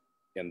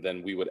 and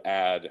then we would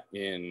add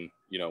in,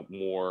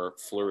 more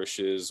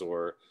flourishes,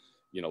 or,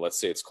 let's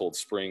say it's Cold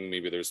Spring,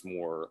 maybe there's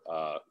more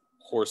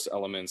horse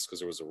elements because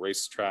there was a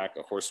racetrack,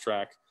 a horse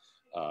track,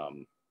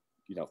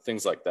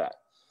 things like that.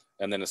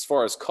 And then as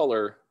far as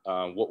color,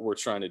 what we're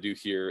trying to do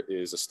here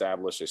is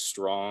establish a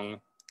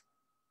strong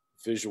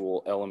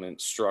visual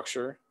element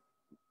structure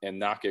and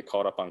not get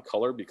caught up on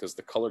color, because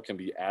the color can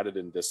be added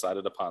and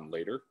decided upon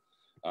later.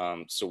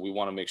 So we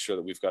want to make sure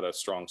that we've got a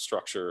strong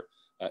structure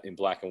in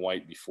black and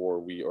white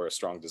or a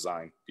strong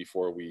design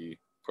before we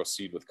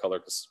proceed with color,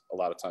 because a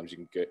lot of times you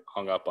can get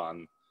hung up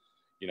on,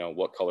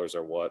 what colors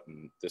are what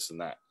and this and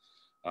that.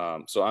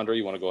 So Andre,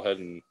 you want to go ahead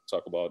and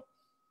talk about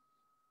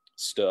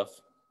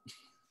stuff?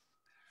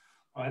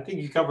 Well, I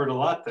think you covered a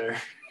lot there.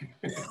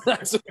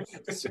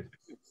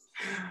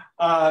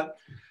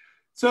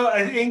 So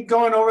I think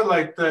going over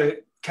like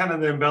the kind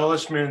of the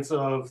embellishments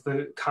of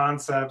the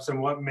concepts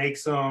and what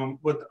makes them,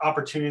 what the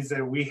opportunities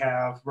that we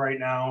have right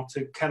now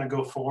to kind of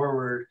go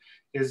forward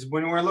is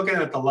when we're looking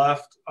at the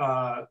left,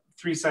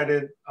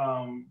 three-sided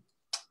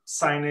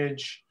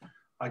signage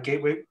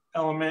gateway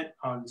element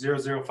on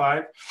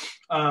 005.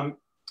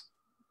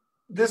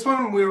 This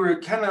one we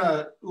were kind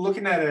of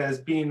looking at it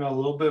as being a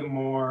little bit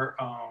more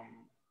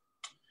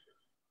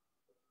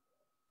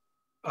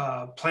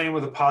playing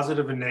with a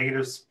positive and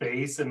negative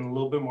space and a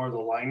little bit more of the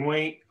line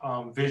weight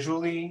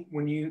visually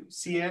when you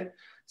see it.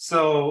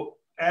 So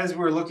as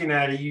we're looking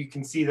at it, you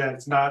can see that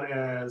it's not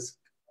as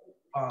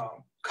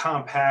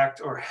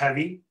compact or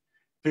heavy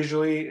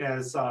visually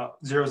as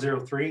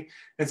 003.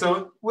 And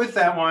so with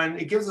that one,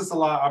 it gives us a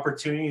lot of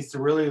opportunities to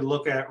really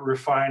look at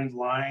refined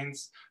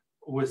lines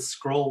with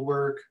scroll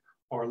work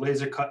or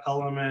laser cut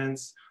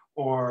elements,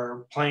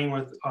 or playing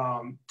with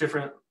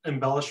different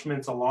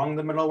embellishments along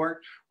the middle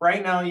work.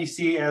 Right now you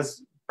see,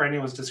 as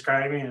Brandon was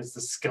describing, is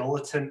the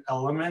skeleton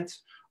element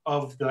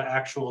of the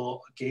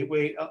actual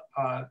gateway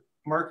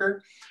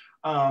marker.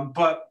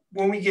 But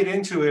when we get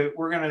into it,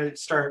 we're gonna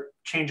start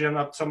changing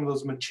up some of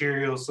those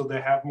materials so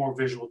they have more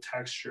visual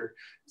texture.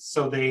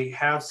 So they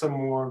have some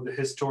more of the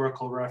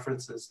historical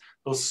references.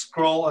 Those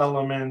scroll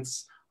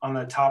elements on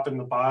the top and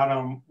the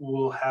bottom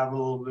will have a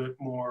little bit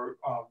more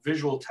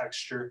visual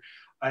texture,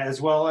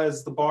 as well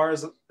as the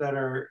bars that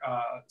are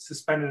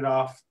suspended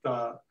off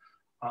the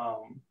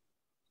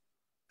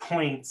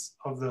points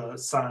of the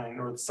sign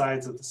or the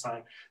sides of the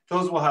sign.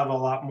 Those will have a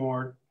lot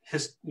more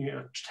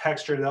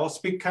texture. They'll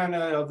speak kind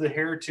of the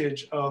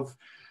heritage of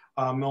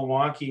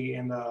Milwaukee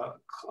and a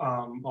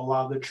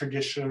lot of the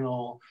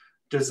traditional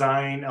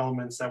design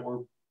elements that were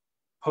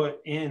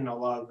put in a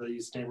lot of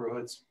these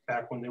neighborhoods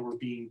back when they were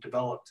being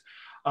developed.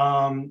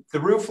 The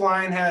roof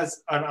line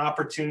has an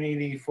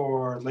opportunity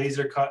for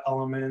laser cut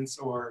elements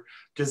or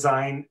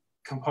design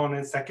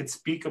components that could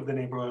speak of the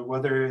neighborhood,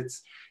 whether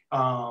it's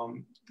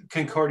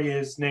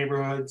Concordia's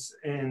neighborhoods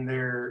in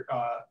their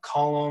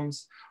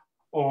columns,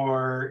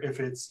 or if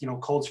it's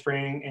Cold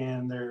Spring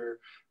and their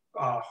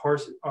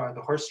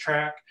the horse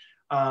track,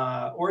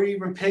 or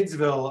even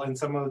Pigsville and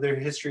some of their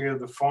history of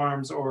the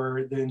farms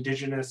or the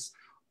indigenous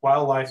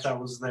wildlife that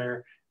was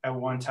there at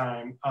one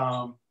time.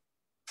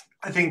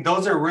 I think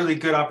those are really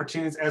good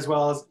opportunities, as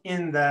well as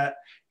in that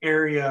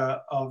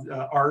area of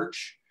the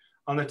arch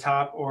on the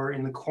top or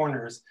in the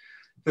corners.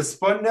 The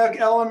spun deck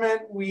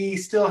element, we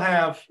still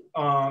have,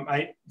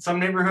 some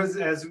neighborhoods,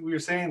 as we were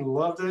saying,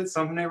 loved it.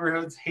 Some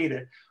neighborhoods hate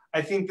it.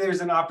 I think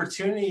there's an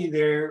opportunity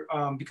there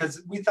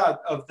because we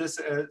thought of this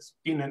as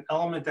being an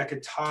element that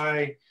could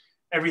tie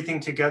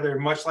everything together,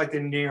 much like the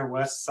Near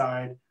West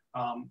Side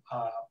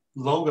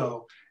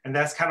logo. And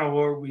that's kind of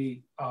where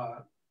we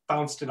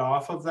bounced it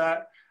off of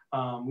that.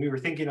 We were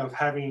thinking of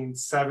having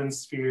 7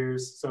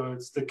 spheres, so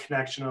it's the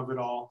connection of it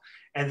all,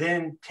 and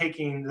then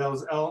taking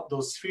those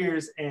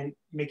spheres and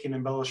making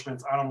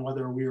embellishments on them,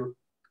 whether we were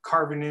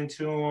carving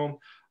into them,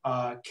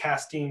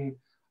 casting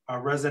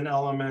resin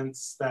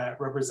elements that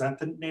represent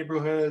the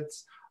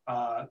neighborhoods,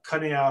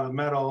 cutting out of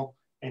metal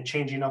and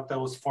changing up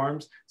those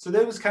forms. So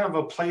that was kind of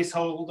a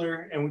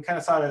placeholder, and we kind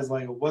of saw it as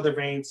like a weather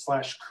vane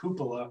 /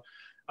 cupola,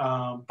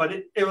 but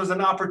it was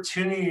an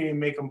opportunity to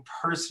make them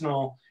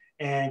personal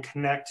and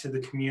connect to the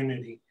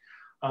community.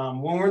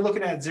 When we're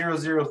looking at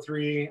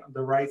 003,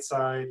 the right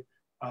side,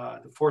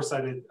 the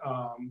 4-sided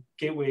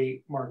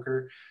gateway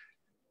marker,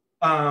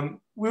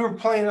 we were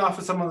playing off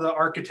of some of the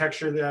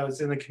architecture that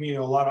was in the community,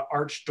 a lot of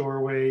arched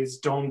doorways,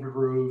 domed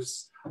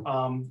roofs,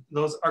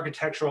 those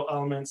architectural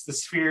elements. The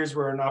spheres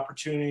were an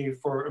opportunity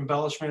for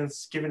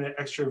embellishments, giving it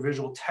extra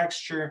visual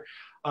texture.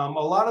 A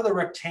lot of the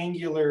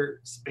rectangular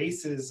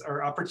spaces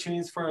are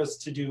opportunities for us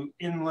to do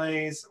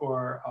inlays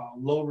or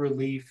low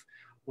relief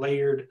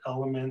layered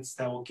elements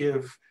that will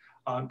give,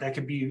 that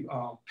could be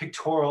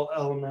pictorial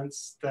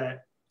elements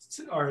that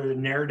are the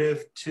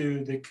narrative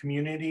to the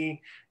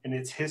community and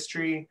its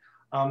history.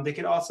 They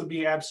could also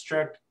be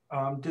abstract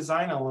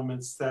design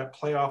elements that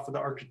play off of the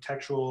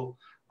architectural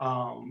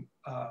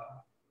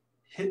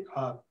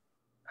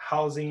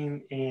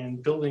housing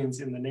and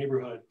buildings in the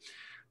neighborhood.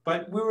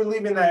 But we were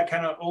leaving that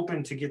kind of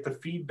open to get the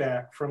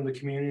feedback from the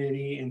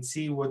community and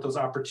see what those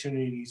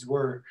opportunities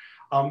were.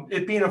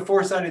 It being a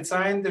 4-sided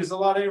sign, there's a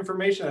lot of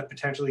information that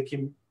potentially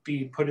can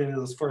be put into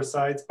those 4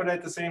 sides, but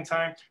at the same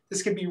time,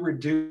 this could be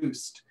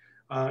reduced.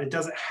 It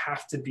doesn't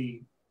have to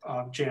be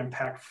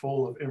jam-packed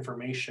full of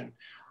information.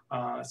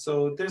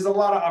 So there's a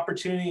lot of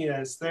opportunity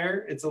that's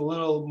there. It's a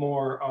little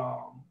more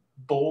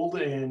bold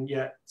and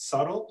yet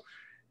subtle.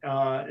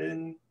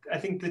 And I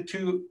think the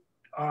 2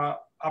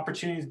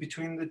 opportunities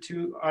between the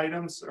 2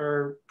 items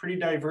are pretty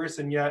diverse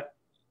and yet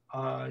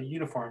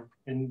uniform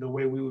in the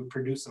way we would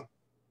produce them.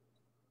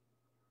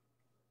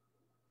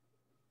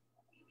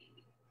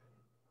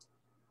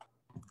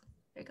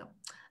 There you go.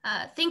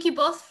 Thank you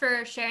both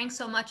for sharing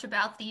so much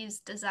about these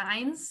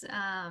designs.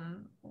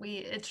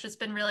 It's just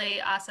been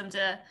really awesome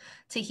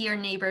to hear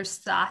neighbors'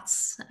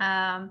 thoughts.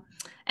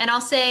 And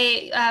I'll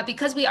say,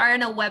 because we are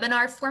in a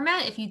webinar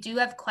format, if you do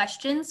have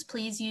questions,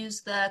 please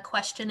use the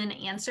question and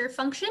answer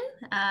function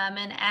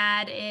and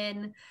add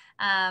in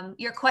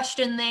your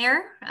question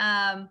there.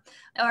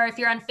 Or if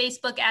you're on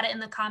Facebook, add it in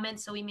the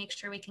comments so we make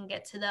sure we can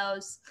get to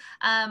those.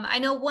 I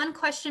know one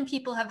question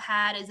people have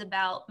had is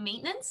about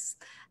maintenance.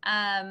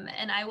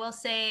 And I will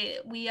say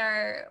we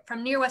are,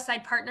 from Near West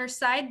Side Partners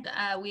side,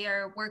 we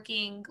are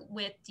working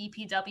with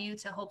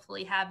DPW to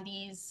hopefully have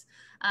these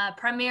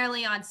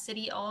primarily on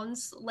city-owned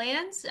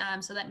lands,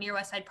 so that Near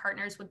West Side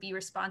Partners would be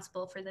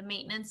responsible for the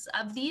maintenance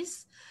of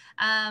these.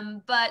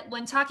 But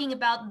when talking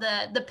about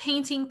the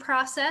painting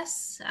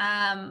process,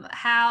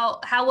 how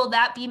will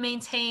that be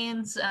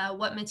maintained?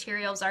 What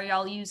materials are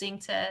y'all using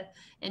to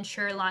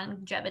ensure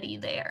longevity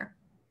there?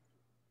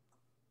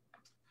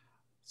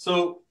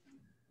 So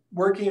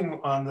working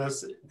on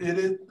this,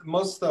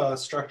 most of the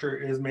structure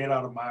is made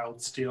out of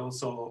mild steel,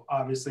 so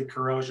obviously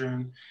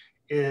corrosion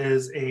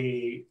is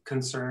a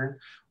concern.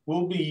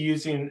 We'll be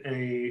using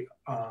a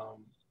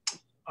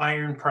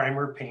iron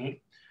primer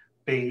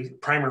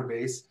primer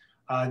base.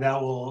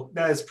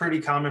 That is pretty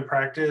common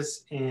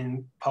practice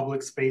in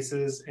public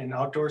spaces and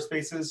outdoor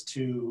spaces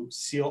to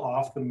seal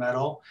off the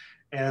metal,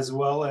 as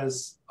well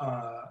as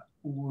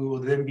we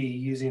will then be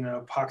using an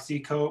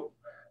epoxy coat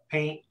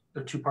paint,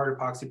 the 2-part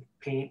epoxy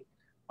paint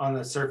on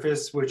the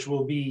surface, which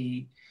will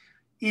be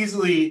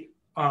easily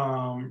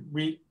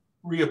reapplied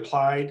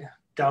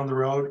down the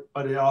road,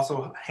 but it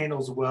also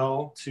handles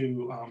well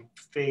to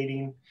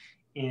fading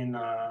in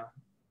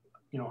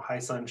high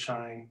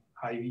sunshine,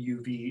 high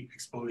UV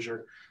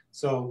exposure.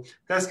 So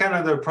that's kind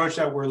of the approach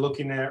that we're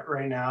looking at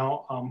right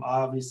now.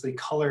 Obviously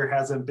color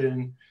hasn't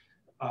been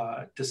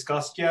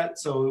discussed yet,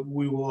 so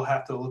we will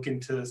have to look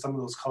into some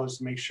of those colors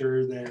to make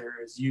sure they're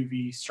as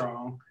UV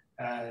strong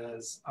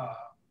as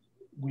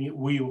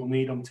we will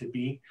need them to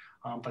be,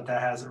 but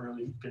that hasn't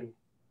really been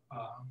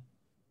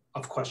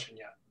of question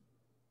yet.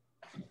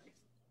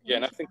 Yeah,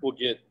 and I think we'll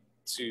get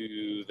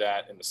to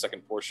that in the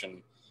second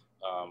portion,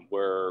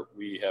 where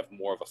we have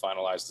more of a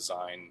finalized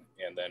design,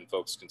 and then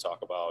folks can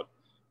talk about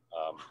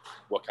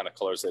what kind of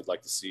colors they'd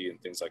like to see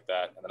and things like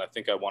that. And then I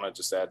think I want to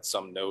just add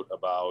some note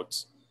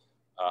about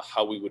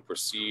how we would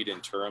proceed in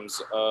terms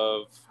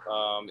of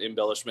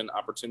embellishment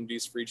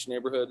opportunities for each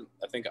neighborhood.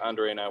 I think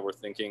Andre and I were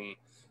thinking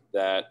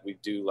that we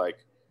do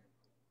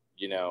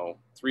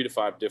 3 to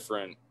 5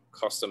 different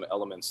custom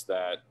elements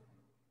that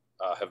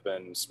have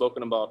been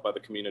spoken about by the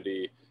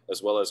community,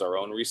 as well as our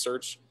own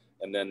research.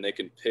 And then they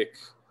can pick,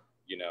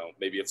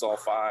 maybe it's all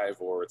 5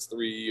 or it's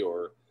 3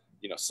 or,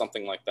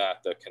 something like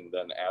that can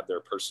then add their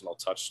personal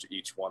touch to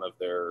each one of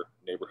their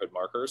neighborhood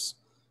markers.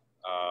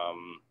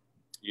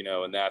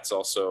 And that's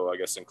also, I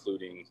guess,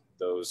 including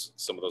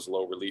some of those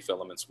low relief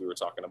elements we were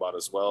talking about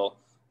as well,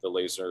 the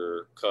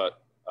laser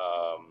cut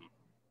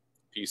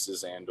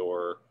pieces and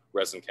or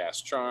resin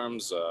cast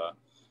charms,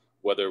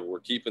 whether we're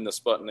keeping the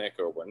Sputnik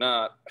or we're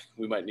not.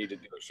 We might need to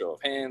do a show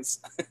of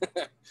hands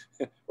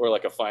or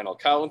like a final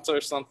count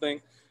or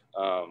something.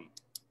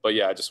 But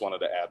yeah, I just wanted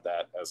to add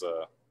that as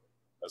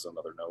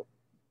another note.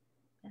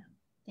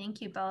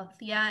 Thank you both.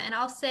 Yeah, and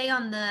I'll say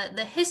on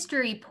the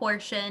history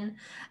portion,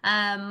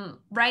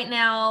 right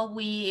now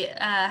we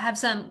have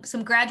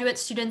some graduate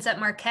students at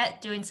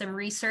Marquette doing some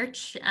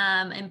research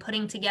and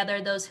putting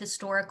together those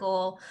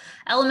historical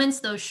elements,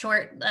 those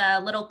short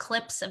little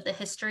clips of the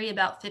history,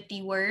 about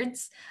 50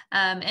 words.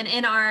 And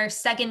in our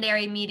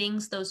secondary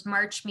meetings, those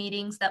March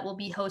meetings that we'll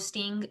be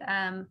hosting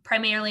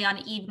primarily on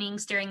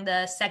evenings during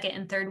the second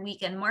and third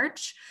week in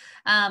March,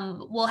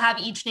 we'll have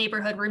each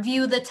neighborhood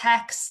review the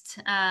text,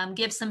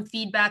 give some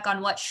feedback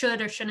on what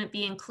should or shouldn't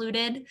be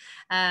included,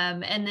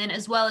 and then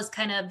as well as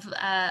kind of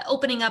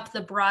opening up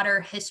the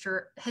broader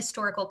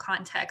historical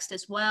context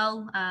as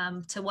well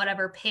to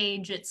whatever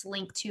page it's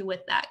linked to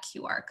with that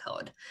QR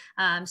code.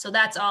 So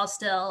that's all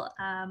still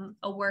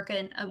a work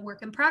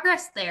in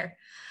progress there.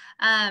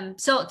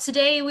 So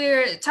today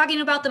we're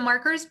talking about the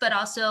markers, but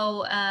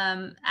also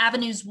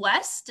Avenues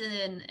West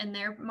and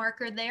their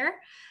marker there.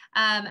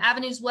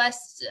 Avenues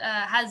West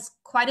has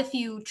quite a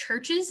few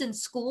churches and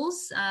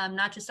schools,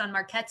 not just on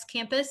Marquette's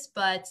campus,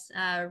 but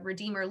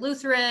Redeemer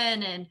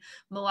Lutheran and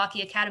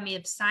Milwaukee Academy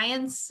of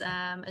Science,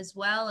 as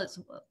well as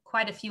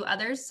quite a few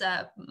others.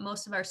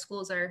 Most of our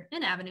schools are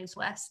in Avenues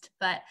West,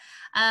 but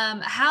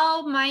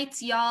how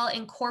might y'all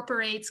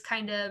incorporate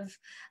kind of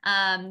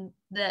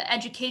the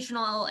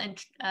educational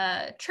and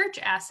church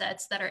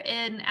assets that are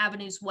in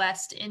Avenues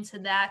West into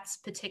that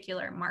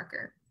particular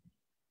marker?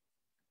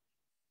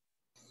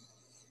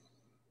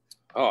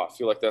 Oh, I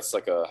feel like that's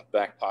like a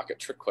back pocket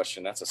trick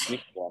question. That's a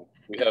sneaky one.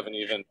 We haven't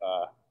even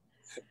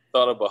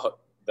thought about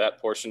that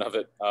portion of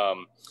it.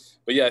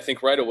 But yeah, I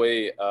think right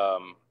away,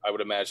 I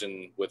would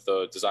imagine with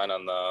the design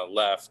on the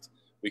left,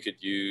 we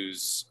could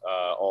use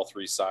all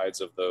three sides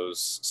of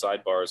those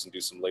sidebars and do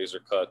some laser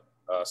cut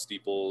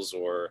steeples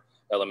or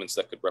elements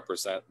that could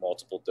represent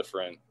multiple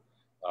different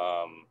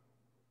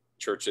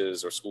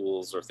churches or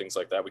schools or things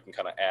like that. We can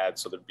kind of add,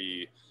 so there'd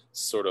be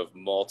sort of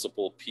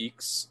multiple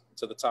peaks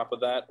to the top of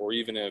that, or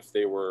even if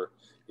they were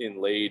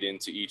inlaid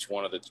into each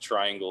one of the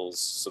triangles,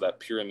 so that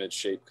pyramid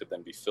shape could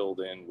then be filled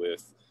in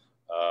with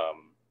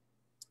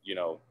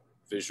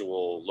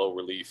visual low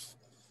relief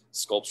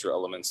sculpture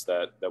elements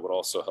that would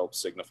also help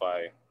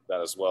signify that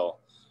as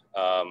well.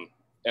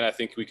 And I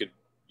think we could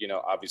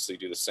obviously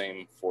do the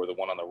same for the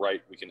one on the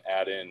right. We can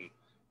add in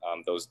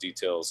those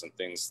details and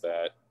things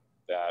that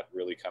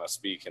really kind of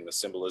speak in the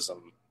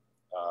symbolism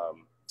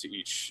to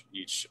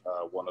each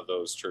one of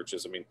those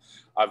churches. I mean,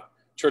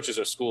 churches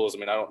or schools, I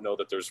mean, I don't know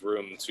that there's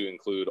room to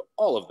include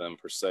all of them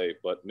per se,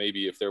 but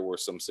maybe if there were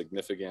some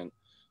significant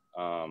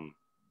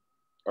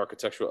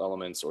architectural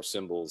elements or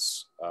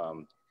symbols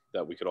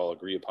that we could all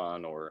agree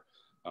upon, or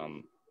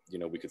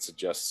we could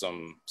suggest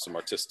some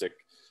artistic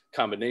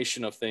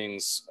combination of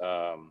things,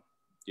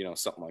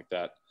 something like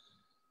that.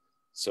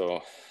 So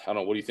I don't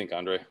know, what do you think,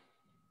 Andre?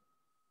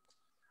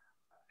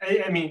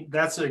 I mean,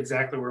 that's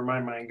exactly where my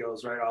mind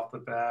goes right off the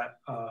bat.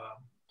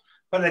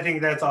 But I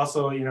think that's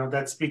also,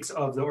 that speaks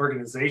of the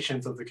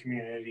organizations of the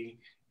community.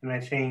 And I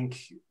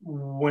think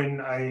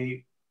when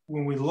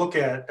we look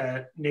at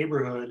that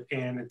neighborhood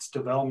and its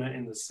development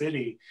in the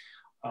city,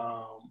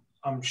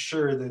 I'm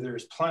sure that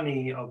there's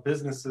plenty of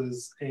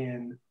businesses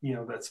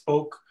that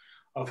spoke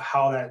of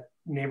how that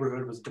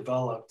neighborhood was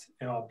developed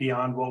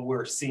beyond what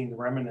we're seeing the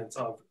remnants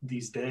of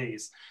these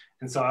days.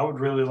 And so I would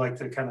really like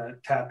to kind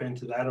of tap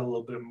into that a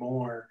little bit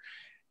more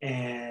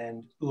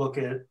and look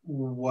at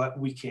what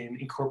we can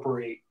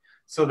incorporate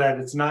so that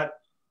it's not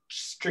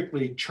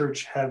strictly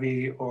church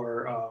heavy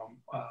or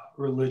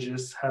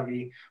religious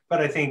heavy,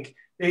 but I think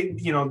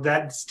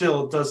that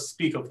still does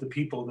speak of the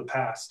people of the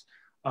past,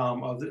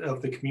 of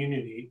the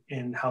community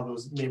and how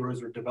those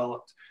neighborhoods were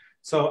developed.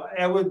 So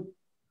I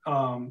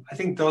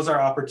think those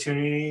are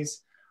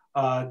opportunities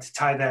to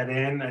tie that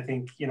in. I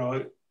think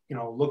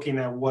looking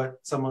at what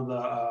some of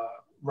the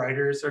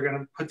writers are going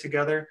to put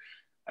together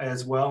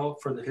as well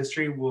for the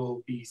history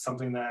will be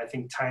something that I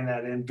think tying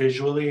that in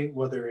visually,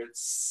 whether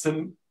it's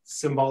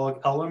symbolic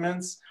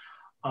elements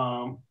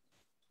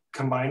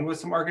combined with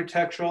some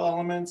architectural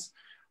elements,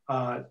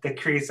 that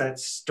creates that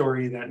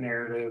story, that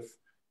narrative,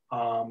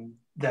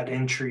 that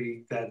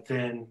intrigue that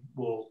then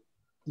will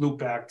loop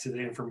back to the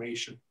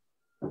information.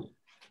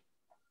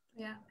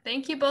 Yeah,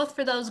 thank you both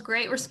for those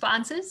great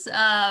responses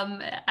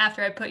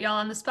after I put y'all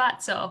on the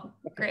spot. So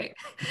great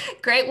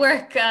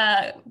work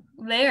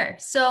there.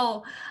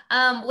 So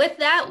with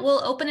that,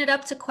 we'll open it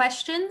up to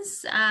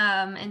questions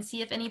and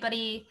see if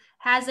anybody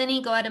has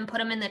any. Go ahead and put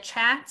them in the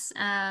chat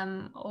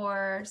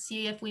or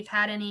see if we've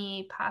had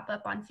any pop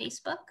up on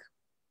Facebook.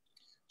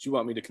 Do you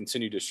want me to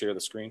continue to share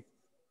the screen?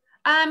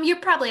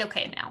 You're probably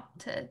okay now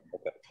to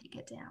take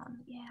it down.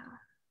 Yeah.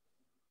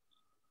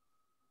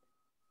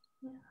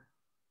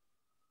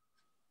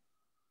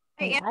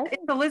 Hey,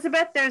 it's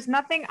Elizabeth. There's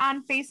nothing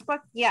on Facebook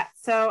yet.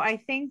 So I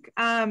think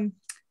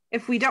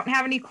If we don't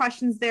have any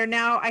questions there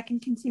now, I can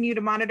continue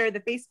to monitor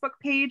the Facebook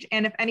page.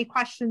 And if any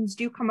questions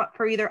do come up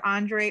for either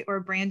Andre or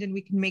Brandon,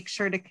 we can make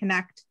sure to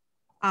connect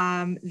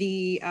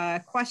the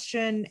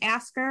question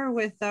asker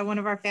with one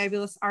of our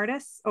fabulous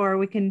artists, or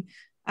we can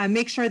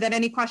make sure that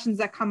any questions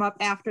that come up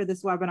after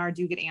this webinar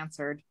do get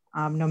answered,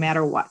 no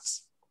matter what.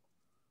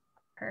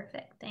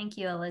 Perfect. Thank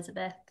you,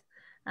 Elizabeth.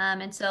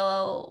 And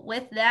so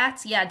with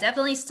that, yeah,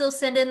 definitely still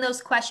send in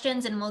those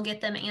questions and we'll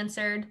get them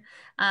answered.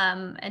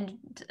 And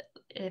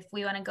if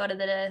we want to go to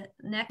the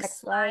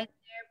next slide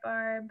there,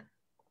 Barb.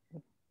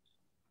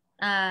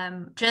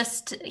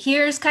 Just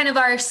here's kind of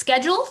our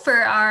schedule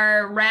for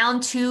our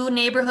round 2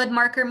 neighborhood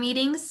marker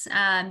meetings.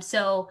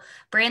 So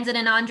Brandon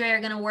and Andre are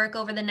going to work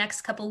over the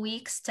next couple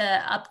weeks to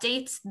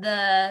update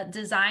the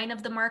design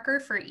of the marker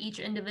for each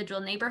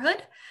individual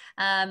neighborhood.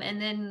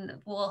 And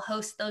then we'll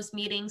host those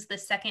meetings the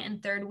 2nd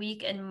and 3rd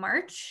week in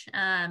March.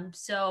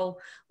 So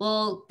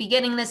we'll be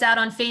getting this out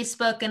on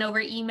Facebook and over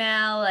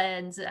email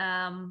and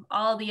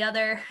all the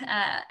other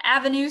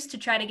avenues to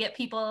try to get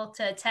people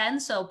to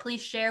attend. So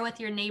please share with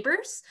your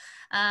neighbors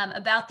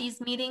about these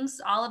meetings.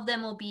 All of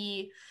them will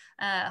be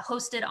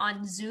hosted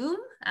on Zoom,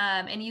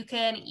 and you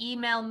can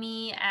email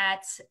me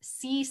at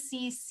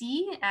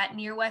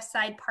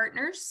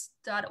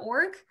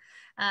ccc@nearwestsidepartners.org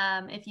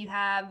if you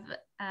have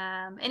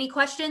any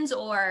questions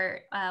or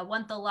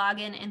want the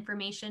login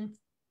information.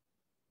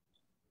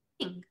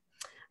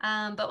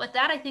 But with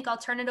that, I think I'll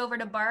turn it over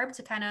to Barb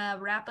to kind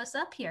of wrap us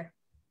up here.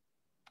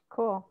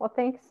 Cool. Well,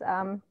 thanks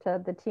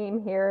to the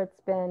team here.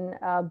 It's been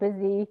a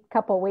busy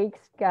couple weeks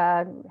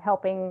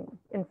helping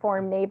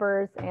inform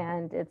neighbors,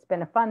 and it's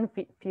been a fun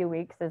few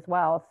weeks as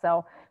well.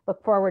 So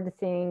look forward to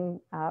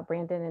seeing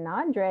Brandon and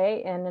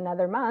Andre in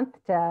another month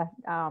to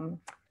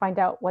find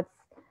out what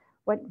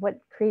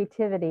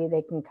creativity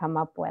they can come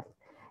up with,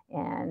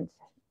 and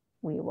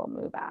we will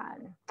move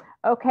on.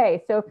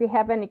 Okay, so if you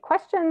have any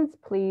questions,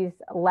 please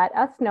let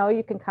us know.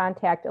 You can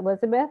contact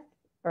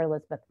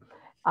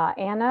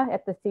Anna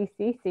at the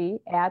CCC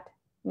at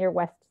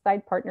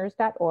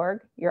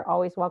nearwestsidepartners.org. You're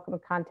always welcome to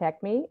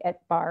contact me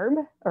at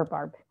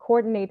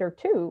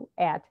coordinator2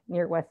 at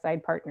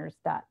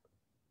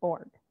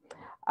nearwestsidepartners.org.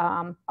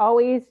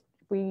 Always,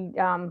 we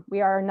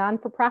are a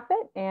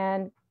non-for-profit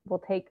and we'll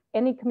take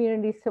any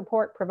community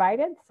support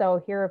provided.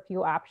 So here are a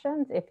few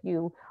options if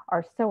you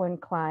are so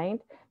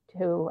inclined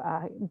to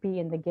be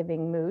in the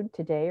giving mood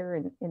today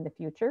or in the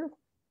future.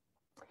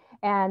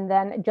 And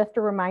then just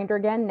a reminder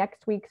again,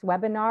 next week's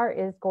webinar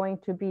is going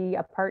to be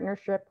a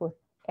partnership with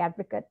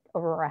Advocate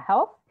Aurora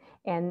Health,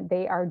 and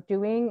they are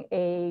doing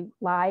a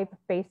live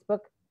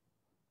Facebook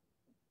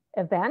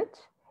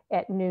event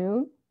at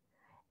noon.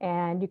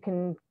 And you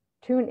can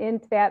tune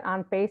into that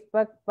on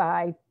Facebook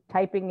by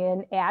typing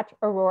in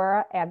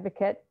 @Aurora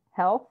Advocate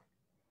Health.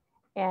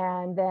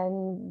 And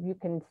then you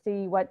can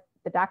see what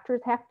the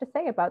doctors have to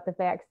say about the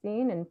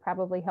vaccine and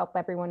probably help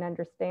everyone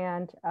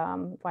understand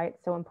why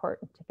it's so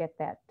important to get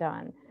that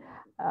done.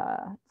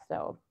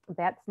 So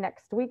that's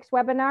next week's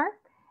webinar.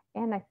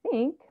 And I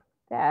think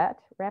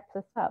that wraps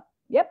us up.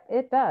 Yep,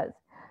 it does.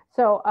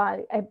 So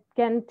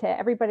again, to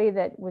everybody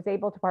that was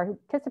able to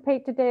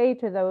participate today,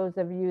 to those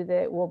of you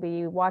that will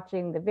be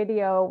watching the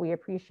video, we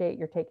appreciate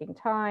your taking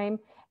time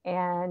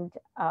and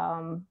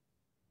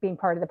being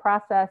part of the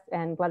process,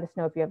 and let us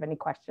know if you have any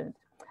questions.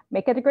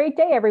 Make it a great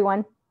day,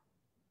 everyone.